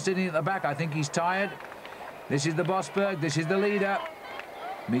 Vasseur sitting at the back. I think he's tired. This is the Bosberg. This is the leader.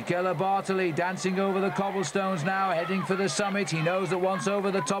 Michele Bartoli dancing over the cobblestones now, heading for the summit. He knows that once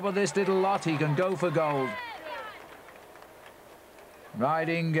over the top of this little lot, he can go for gold.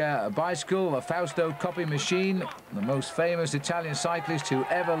 Riding a bicycle, a Fausto copy machine, the most famous Italian cyclist who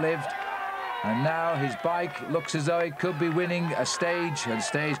ever lived. And now his bike looks as though it could be winning a stage, and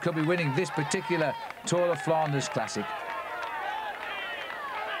stage could be winning this particular Tour of Flanders Classic.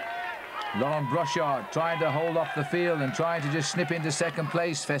 Laurent Brochard trying to hold off the field and trying to just snip into second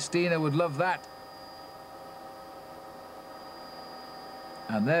place. Festina would love that.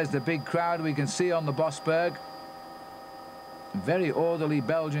 And there's the big crowd we can see on the Bosberg. Very orderly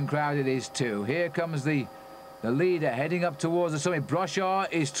Belgian crowd it is too. Here comes the leader heading up towards the summit. Brochard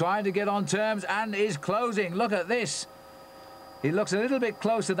is trying to get on terms and is closing. Look at this. He looks a little bit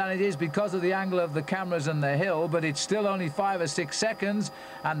closer than it is because of the angle of the cameras and the hill, but it's still only 5 or 6 seconds.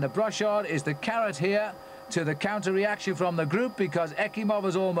 And the Brochard is the carrot here to the counter-reaction from the group, because Ekimov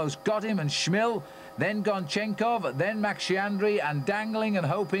has almost got him, and Schmil, then Gonchenkov, then Max Chiandri, and dangling and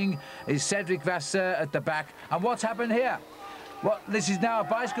hoping is Cedric Vasseur at the back. And what's happened here? Well, this is now a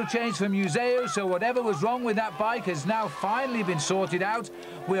bicycle change for Museo, so whatever was wrong with that bike has now finally been sorted out.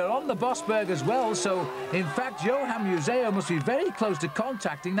 We're on the Bosberg as well, so in fact Johan Museo must be very close to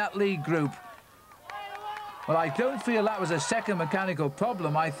contacting that lead group. Well, I don't feel that was a second mechanical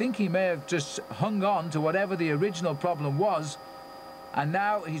problem. I think he may have just hung on to whatever the original problem was, and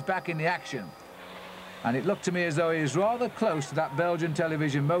now he's back in the action. And it looked to me as though he was rather close to that Belgian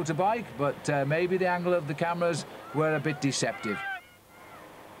television motorbike, but maybe the angle of the cameras were a bit deceptive.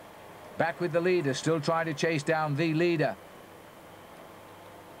 Back with the leader, still trying to chase down the leader.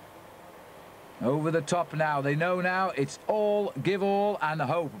 Over the top now. They know now it's all, give all and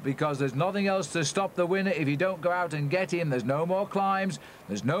hope, because there's nothing else to stop the winner if you don't go out and get him. There's no more climbs.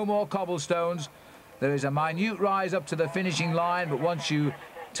 There's no more cobblestones. There is a minute rise up to the finishing line, but once you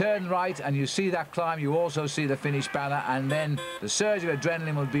turn right and you see that climb, you also see the finish banner, and then the surge of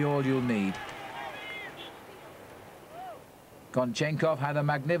adrenaline will be all you'll need. Gonchenkov had a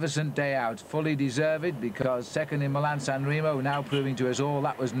magnificent day out, fully deserved, because second in Milan-San Remo, now proving to us all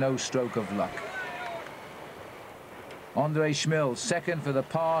that was no stroke of luck. André Schmil, second for the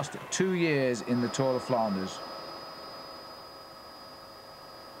past 2 years in the Tour of Flanders.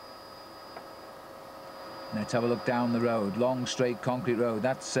 Let's have a look down the road. Long, straight, concrete road.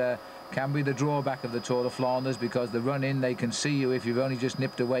 That's can be the drawback of the Tour of Flanders, because the run-in, they can see you if you've only just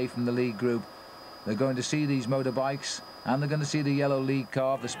nipped away from the lead group. They're going to see these motorbikes, and they're going to see the yellow lead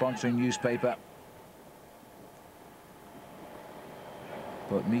car, the sponsoring newspaper.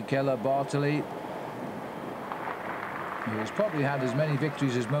 But Michele Bartoli, who has probably had as many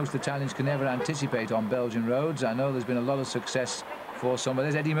victories as most Italians can ever anticipate on Belgian roads. I know there's been a lot of success for some.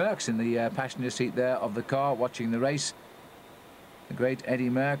 There's Eddie Merckx in the passenger seat there of the car watching the race. The great Eddie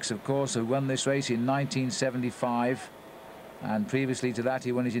Merckx, of course, who won this race in 1975, and previously to that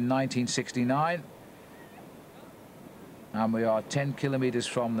he won it in 1969. And we are 10 kilometers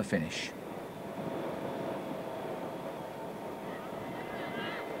from the finish.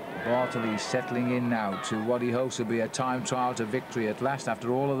 Bartoli settling in now to what he hopes will be a time trial to victory at last.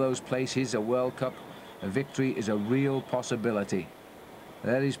 After all of those places, a World Cup, a victory is a real possibility.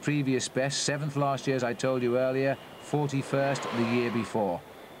 There is previous best, 7th last year, as I told you earlier, 41st the year before.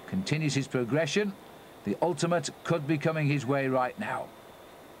 Continues his progression. The ultimate could be coming his way right now.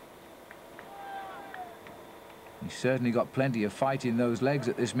 He's certainly got plenty of fight in those legs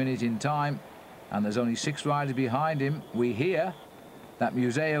at this minute in time, and there's only 6 riders behind him. We hear that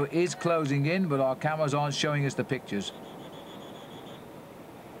Museo is closing in, but our cameras aren't showing us the pictures.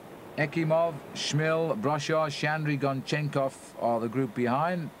 Ekimov, Schmil, Brochard, Chiandri, Gonchenkov are the group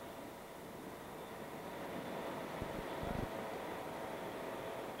behind.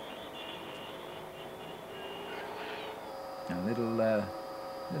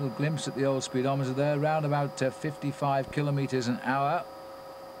 A little glimpse at the old speedometer there, around about 55 kilometers an hour.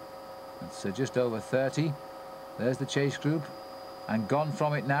 It's just over 30. There's the chase group. And gone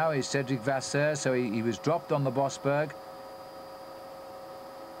from it now is Cedric Vasseur, so he was dropped on the Bosberg.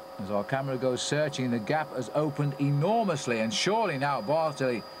 As our camera goes searching, the gap has opened enormously, and surely now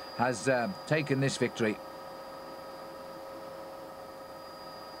Bartoli has taken this victory.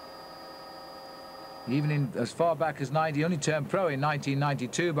 Even in as far back as 90, he only turned pro in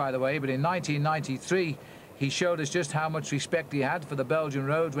 1992, by the way, but in 1993 he showed us just how much respect he had for the Belgian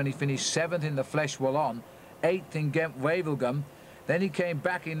roads when he finished 7th in the Flèche Wallonne, 8th in Ghent-Wevelgem. Then he came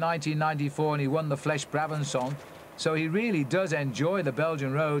back in 1994 and he won the Flèche Brabançon. So he really does enjoy the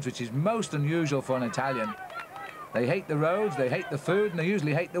Belgian roads, which is most unusual for an Italian. They hate the roads, they hate the food, and they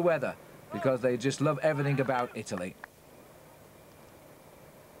usually hate the weather because they just love everything about Italy.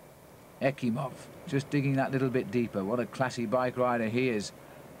 Ekimov just digging that little bit deeper. What a classy bike rider he is.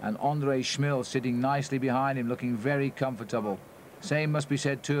 And André Schmil sitting nicely behind him, looking very comfortable. Same must be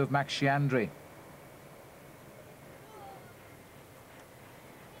said too of Max Schiandri.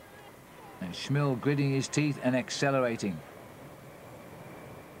 And Schmil gritting his teeth and accelerating.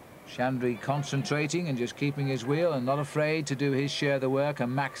 Schiandri concentrating and just keeping his wheel and not afraid to do his share of the work,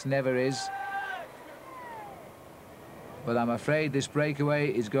 and Max never is. But I'm afraid this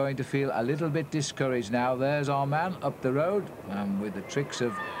breakaway is going to feel a little bit discouraged now. There's our man up the road, and with the tricks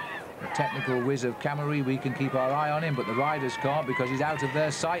of the technical whiz of Camry, we can keep our eye on him, but the riders can't because he's out of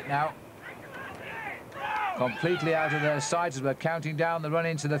their sight now. Completely out of their sight as we're counting down the run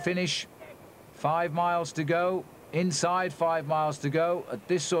into the finish. 5 miles to go, inside 5 miles to go. At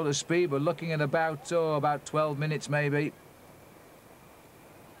this sort of speed, we're looking at about 12 minutes maybe.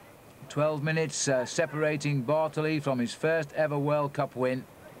 12 minutes separating Bartoli from his first ever World Cup win.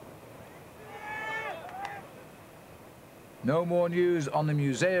 No more news on the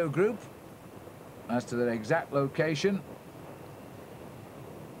Museo group as to their exact location,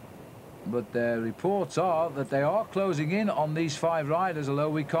 but the reports are that they are closing in on these 5 riders, although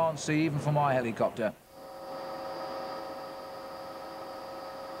we can't see even from our helicopter.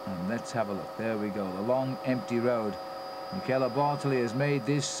 And let's have a look. There we go, the long empty road. Michele Bartoli has made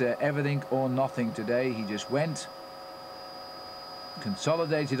this everything or nothing today. He just went,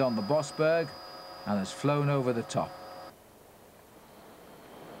 consolidated on the Bosberg, and has flown over the top.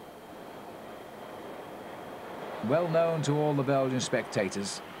 Well known to all the Belgian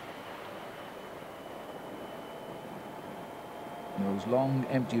spectators. Those long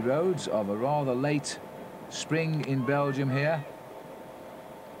empty roads of a rather late spring in Belgium here.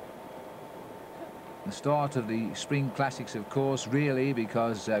 The start of the spring classics, of course, really,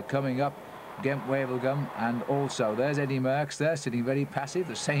 because coming up Ghent-Wevelgem, and also there's Eddy Merckx there sitting very passive,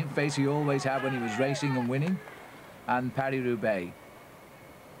 the same face he always had when he was racing and winning, and Paris-Roubaix.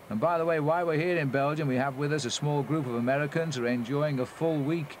 And by the way, while we're here in Belgium, we have with us a small group of Americans who are enjoying a full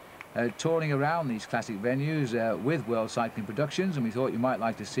week touring around these classic venues with World Cycling Productions, and we thought you might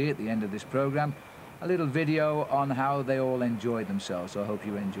like to see at the end of this program a little video on how they all enjoyed themselves. So I hope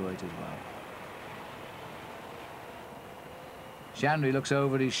you enjoy it as well. Schiandri looks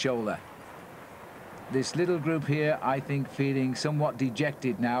over his shoulder. This little group here, I think, feeling somewhat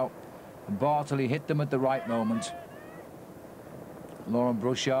dejected now. Bartoli hit them at the right moment. Laurent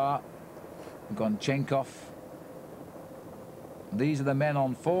Brochard, Gonchenkov. These are the men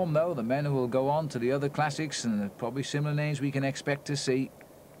on form, though, the men who will go on to the other classics, and probably similar names we can expect to see.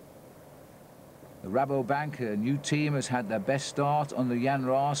 The Rabobank, a new team, has had their best start under Jan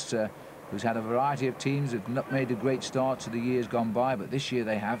Raas, who's had a variety of teams that have not made a great start to the years gone by, but this year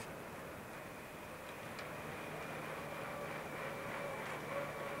they have.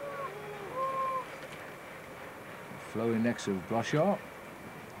 Flowing next of Brochard.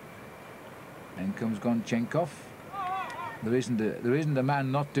 Then comes Gonchenkov. There isn't a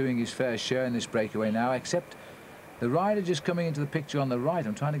man not doing his fair share in this breakaway now, except the rider just coming into the picture on the right.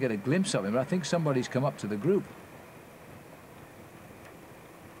 I'm trying to get a glimpse of him, but I think somebody's come up to the group.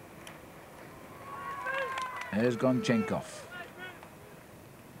 There's Gonchenkov.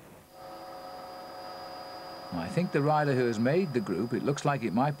 I think the rider who has made the group, it looks like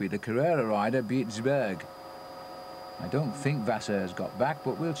it might be the Carrera rider, Bietzberg. I don't think Vasseur's got back,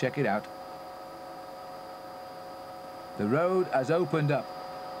 but we'll check it out. The road has opened up,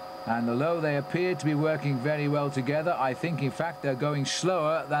 and although they appear to be working very well together, I think in fact they're going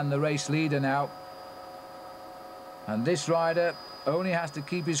slower than the race leader now. And this rider only has to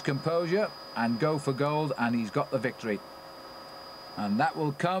keep his composure and go for gold, and he's got the victory. And that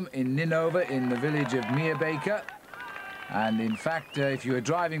will come in Ninove, in the village of Meerbeke. And in fact, if you were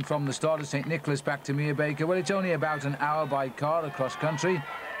driving from the start of St. Nicholas back to Meerbeke, well, it's only about an hour by car across country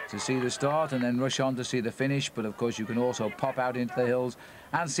to see the start and then rush on to see the finish. But of course, you can also pop out into the hills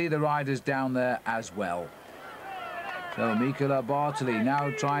and see the riders down there as well. So Michele Bartoli now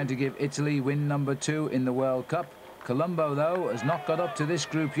trying to give Italy win number 2 in the World Cup. Colombo, though, has not got up to this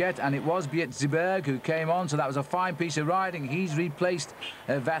group yet, and it was Ziberg who came on, so that was a fine piece of riding. He's replaced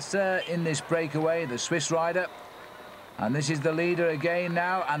Vasseur in this breakaway, the Swiss rider. And this is the leader again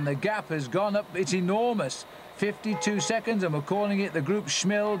now, and the gap has gone up. It's enormous. 52 seconds, and we're calling it the group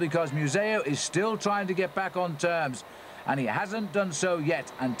Schmill because Museo is still trying to get back on terms, and he hasn't done so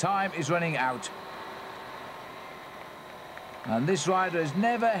yet, and time is running out. And this rider has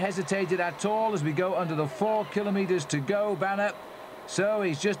never hesitated at all as we go under the 4 kilometres to go banner. So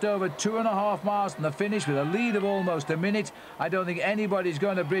he's just over 2.5 miles from the finish with a lead of almost a minute. I don't think anybody's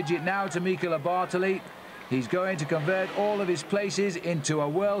going to bridge it now to Michele Bartoli. He's going to convert all of his places into a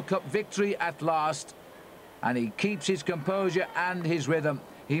World Cup victory at last. And he keeps his composure and his rhythm.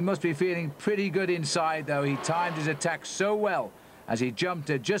 He must be feeling pretty good inside, though. He timed his attack so well as he jumped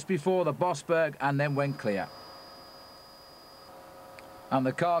just before the Bosberg and then went clear. And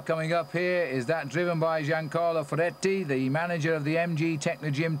the car coming up here is that driven by Giancarlo Ferretti, the manager of the MG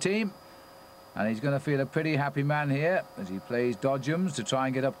Technogym team. And he's going to feel a pretty happy man here as he plays dodgems to try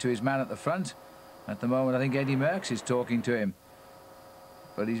and get up to his man at the front. At the moment, I think Eddie Merckx is talking to him.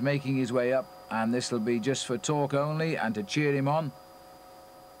 But he's making his way up, and this will be just for talk only and to cheer him on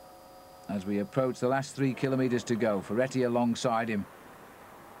as we approach the last 3 kilometres to go. Ferretti alongside him.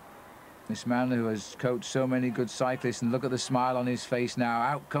 This man who has coached so many good cyclists, and look at the smile on his face now.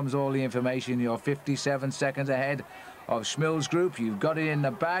 Out comes all the information. You're 57 seconds ahead of Schmill's group. You've got it in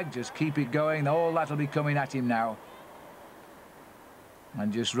the bag. Just keep it going. All that'll be coming at him now.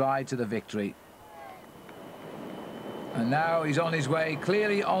 And just ride to the victory. And now he's on his way,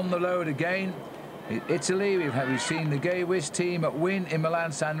 clearly on the road again. In Italy, we've seen the Gay Wiss team win in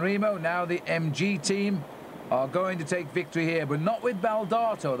Milan-San Remo. Now the MG team are going to take victory here, but not with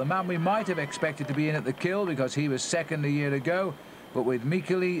Baldato, the man we might have expected to be in at the kill because he was second a year ago, but with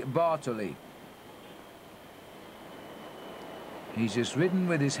Michele Bartoli. He's just ridden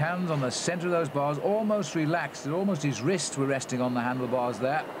with his hands on the centre of those bars, almost relaxed. Almost his wrists were resting on the handlebars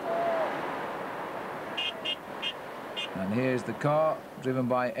there. And here's the car, driven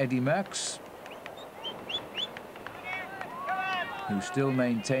by Eddie Merckx, who still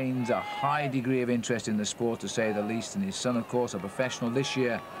maintains a high degree of interest in the sport, to say the least. And his son, of course, a professional this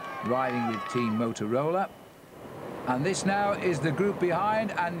year, riding with Team Motorola. And this now is the group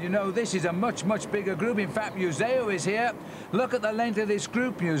behind, and you know, this is a much, much bigger group. In fact, Museo is here. Look at the length of this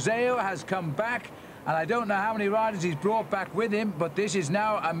group. Museo has come back, and I don't know how many riders he's brought back with him, but this is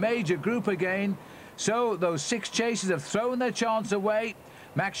now a major group again. So those 6 chasers have thrown their chance away.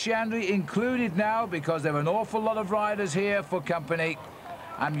 Max Chandri included now because there are an awful lot of riders here for company.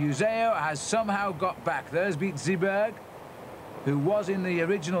 And Museo has somehow got back. There's Ziberg, who was in the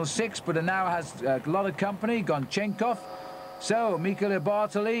original 6 but now has a lot of company, Gonchenkov. So Michele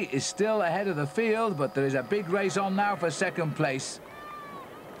Bartoli is still ahead of the field, but there is a big race on now for second place.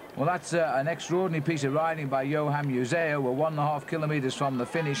 Well, that's an extraordinary piece of riding by Johan Museo. We're 1.5 kilometres from the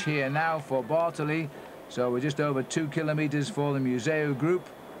finish here now for Bartoli. So we're just over 2 kilometres for the Museo group.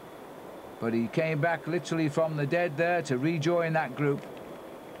 But he came back literally from the dead there to rejoin that group.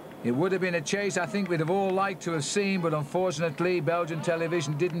 It would have been a chase I think we'd have all liked to have seen, but unfortunately Belgian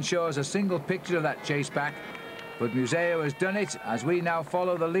television didn't show us a single picture of that chase back. But Museo has done it as we now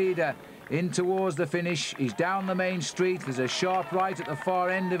follow the leader in towards the finish. He's down the main street. There's a sharp right at the far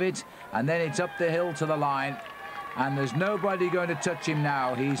end of it, and then it's up the hill to the line. And there's nobody going to touch him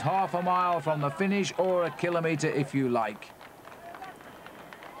now. He's half a mile from the finish, or a kilometre if you like.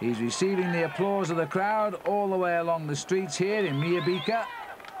 He's receiving the applause of the crowd all the way along the streets here in Miyabika.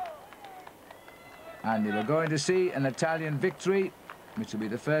 And we're going to see an Italian victory, which will be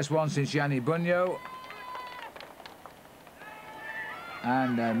the first one since Gianni Bugno.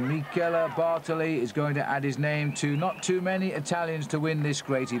 And Michele Bartoli is going to add his name to not too many Italians to win this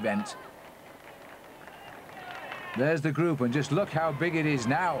great event. There's the group, and just look how big it is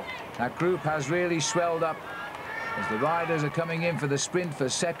now. That group has really swelled up as the riders are coming in for the sprint for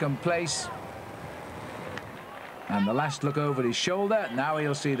second place. And the last look over his shoulder. Now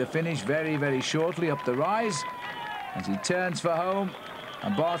he'll see the finish very, very shortly up the rise as he turns for home.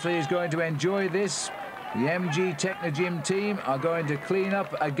 And Bartoli is going to enjoy this. The MG Technogym team are going to clean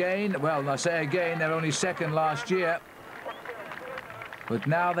up again. Well, I say again, they're only second last year. But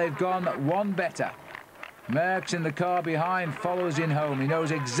now they've gone one better. Merckx in the car behind follows in home. He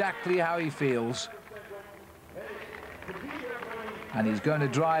knows exactly how he feels. And he's going to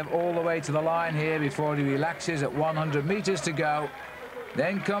drive all the way to the line here before he relaxes at 100 metres to go.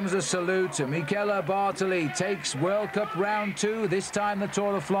 Then comes the salute. Michele Bartoli takes World Cup round 2, this time the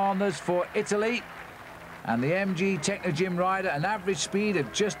Tour of Flanders for Italy. And the MG Technogym rider, an average speed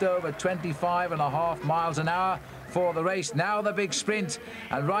of just over 25.5 miles an hour for the race. Now the big sprint,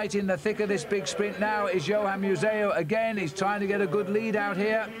 and right in the thick of this big sprint now is Johan Museeuw again. He's trying to get a good lead out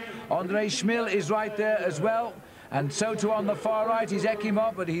here. Andre Schmil is right there as well. And so too on the far right is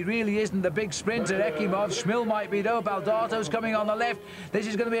Ekimov, but he really isn't the big sprinter, Ekimov. Schmil might be though. Baldato's coming on the left. This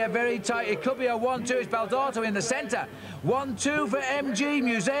is going to be a very tight, it could be a 1-2. It's Baldato in the centre. 1-2 for MG.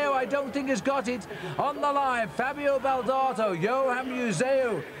 Museeuw, I don't think has got it on the line. Fabio Baldato, Johan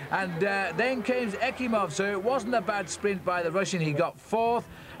Museeuw, and then came Ekimov. So it wasn't a bad sprint by the Russian. He got 4th.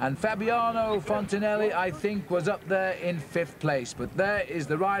 And Fabiano Fontanelli, I think, was up there in 5th place. But there is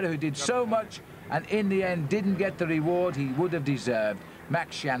the rider who did so much and in the end didn't get the reward he would have deserved,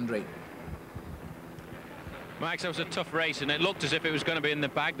 Max Chandry. Max, that was a tough race, and it looked as if it was going to be in the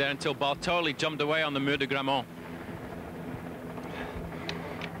bag there until Bartoli jumped away on the Mur de Grammont.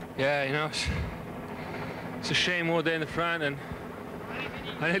 Yeah, you know, it's a shame all day in the front, and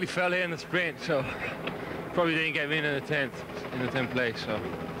I nearly fell here in the sprint, so probably didn't get me in the 10th place. So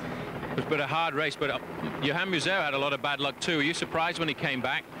It was but a hard race, but Johan Museeuw had a lot of bad luck too. Were you surprised when he came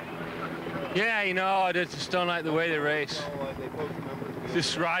back? Yeah, you know, I just don't like the way they race.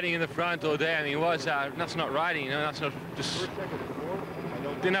 Just riding in the front all day. I mean, what's that? That's not riding, you know. That's not just.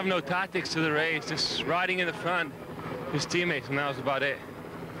 Didn't have no tactics to the race. Just riding in the front, his teammates, and that was about it.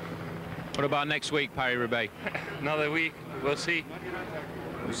 What about next week, Paris-Roubaix? Another week, we'll see.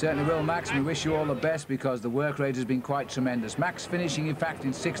 We certainly will, Max. We wish you all the best because the work rate has been quite tremendous. Max finishing, in fact,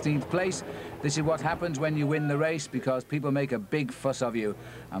 in 16th place. This is what happens when you win the race because people make a big fuss of you.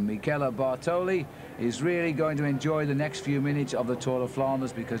 And Michele Bartoli is really going to enjoy the next few minutes of the Tour of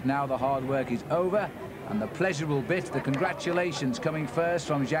Flanders because now the hard work is over. And the pleasurable bit, the congratulations coming first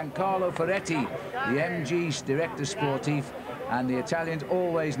from Giancarlo Ferretti, the MG Director Sportif. And the Italians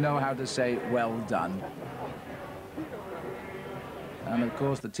always know how to say, well done. And of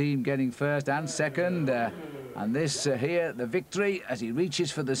course the team getting first and second, and this here, the victory as he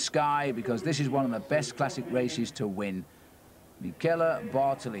reaches for the sky because this is one of the best classic races to win. Michele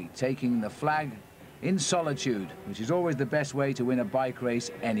Bartoli taking the flag in solitude, which is always the best way to win a bike race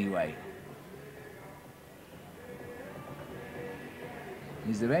anyway.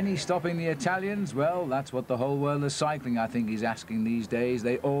 Is there any stopping the Italians? Well, that's what the whole world of cycling, I think, is asking these days.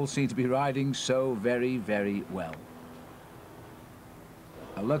 They all seem to be riding so very, very well.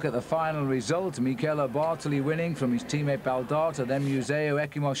 A look at the final result. Michele Bartoli winning from his teammate Baldato, then Museeuw,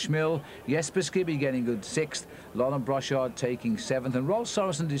 Ekimov, Schmil, Jesper Skibby getting good 6th, Laurent Brochard taking 7th, and Rolf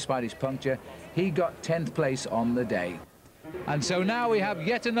Sorensen, despite his puncture, he got 10th place on the day. And so now we have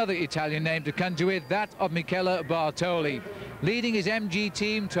yet another Italian name to conjure with, that of Michele Bartoli. Leading his MG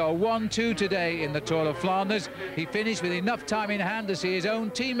team to a 1-2 today in the Tour of Flanders. He finished with enough time in hand to see his own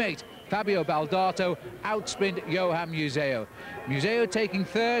teammate Fabio Baldato outsprint Johan Museeuw. Museeuw taking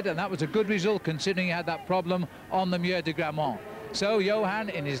 3rd, and that was a good result considering he had that problem on the Mur de Grammont. So Johan,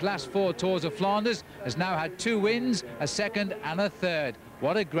 in his last 4 Tours of Flanders, has now had 2 wins, a 2nd and a 3rd.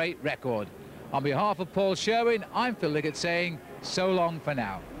 What a great record. On behalf of Paul Sherwin, I'm Phil Liggett saying so long for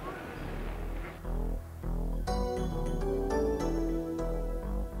now.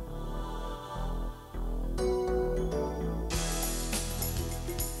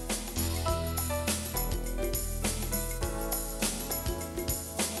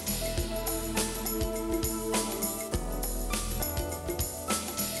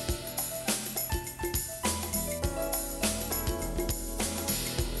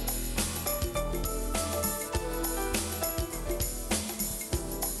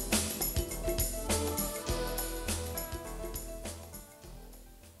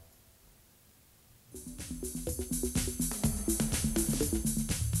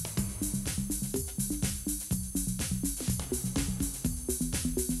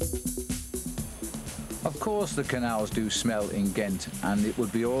 Of course the canals do smell in Ghent, and it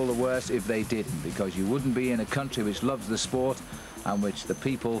would be all the worse if they didn't, because you wouldn't be in a country which loves the sport and which the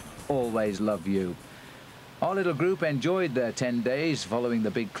people always love you. Our little group enjoyed their 10 days following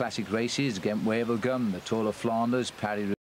the big classic races, Ghent-Wevelgem, the Tour of Flanders, Paris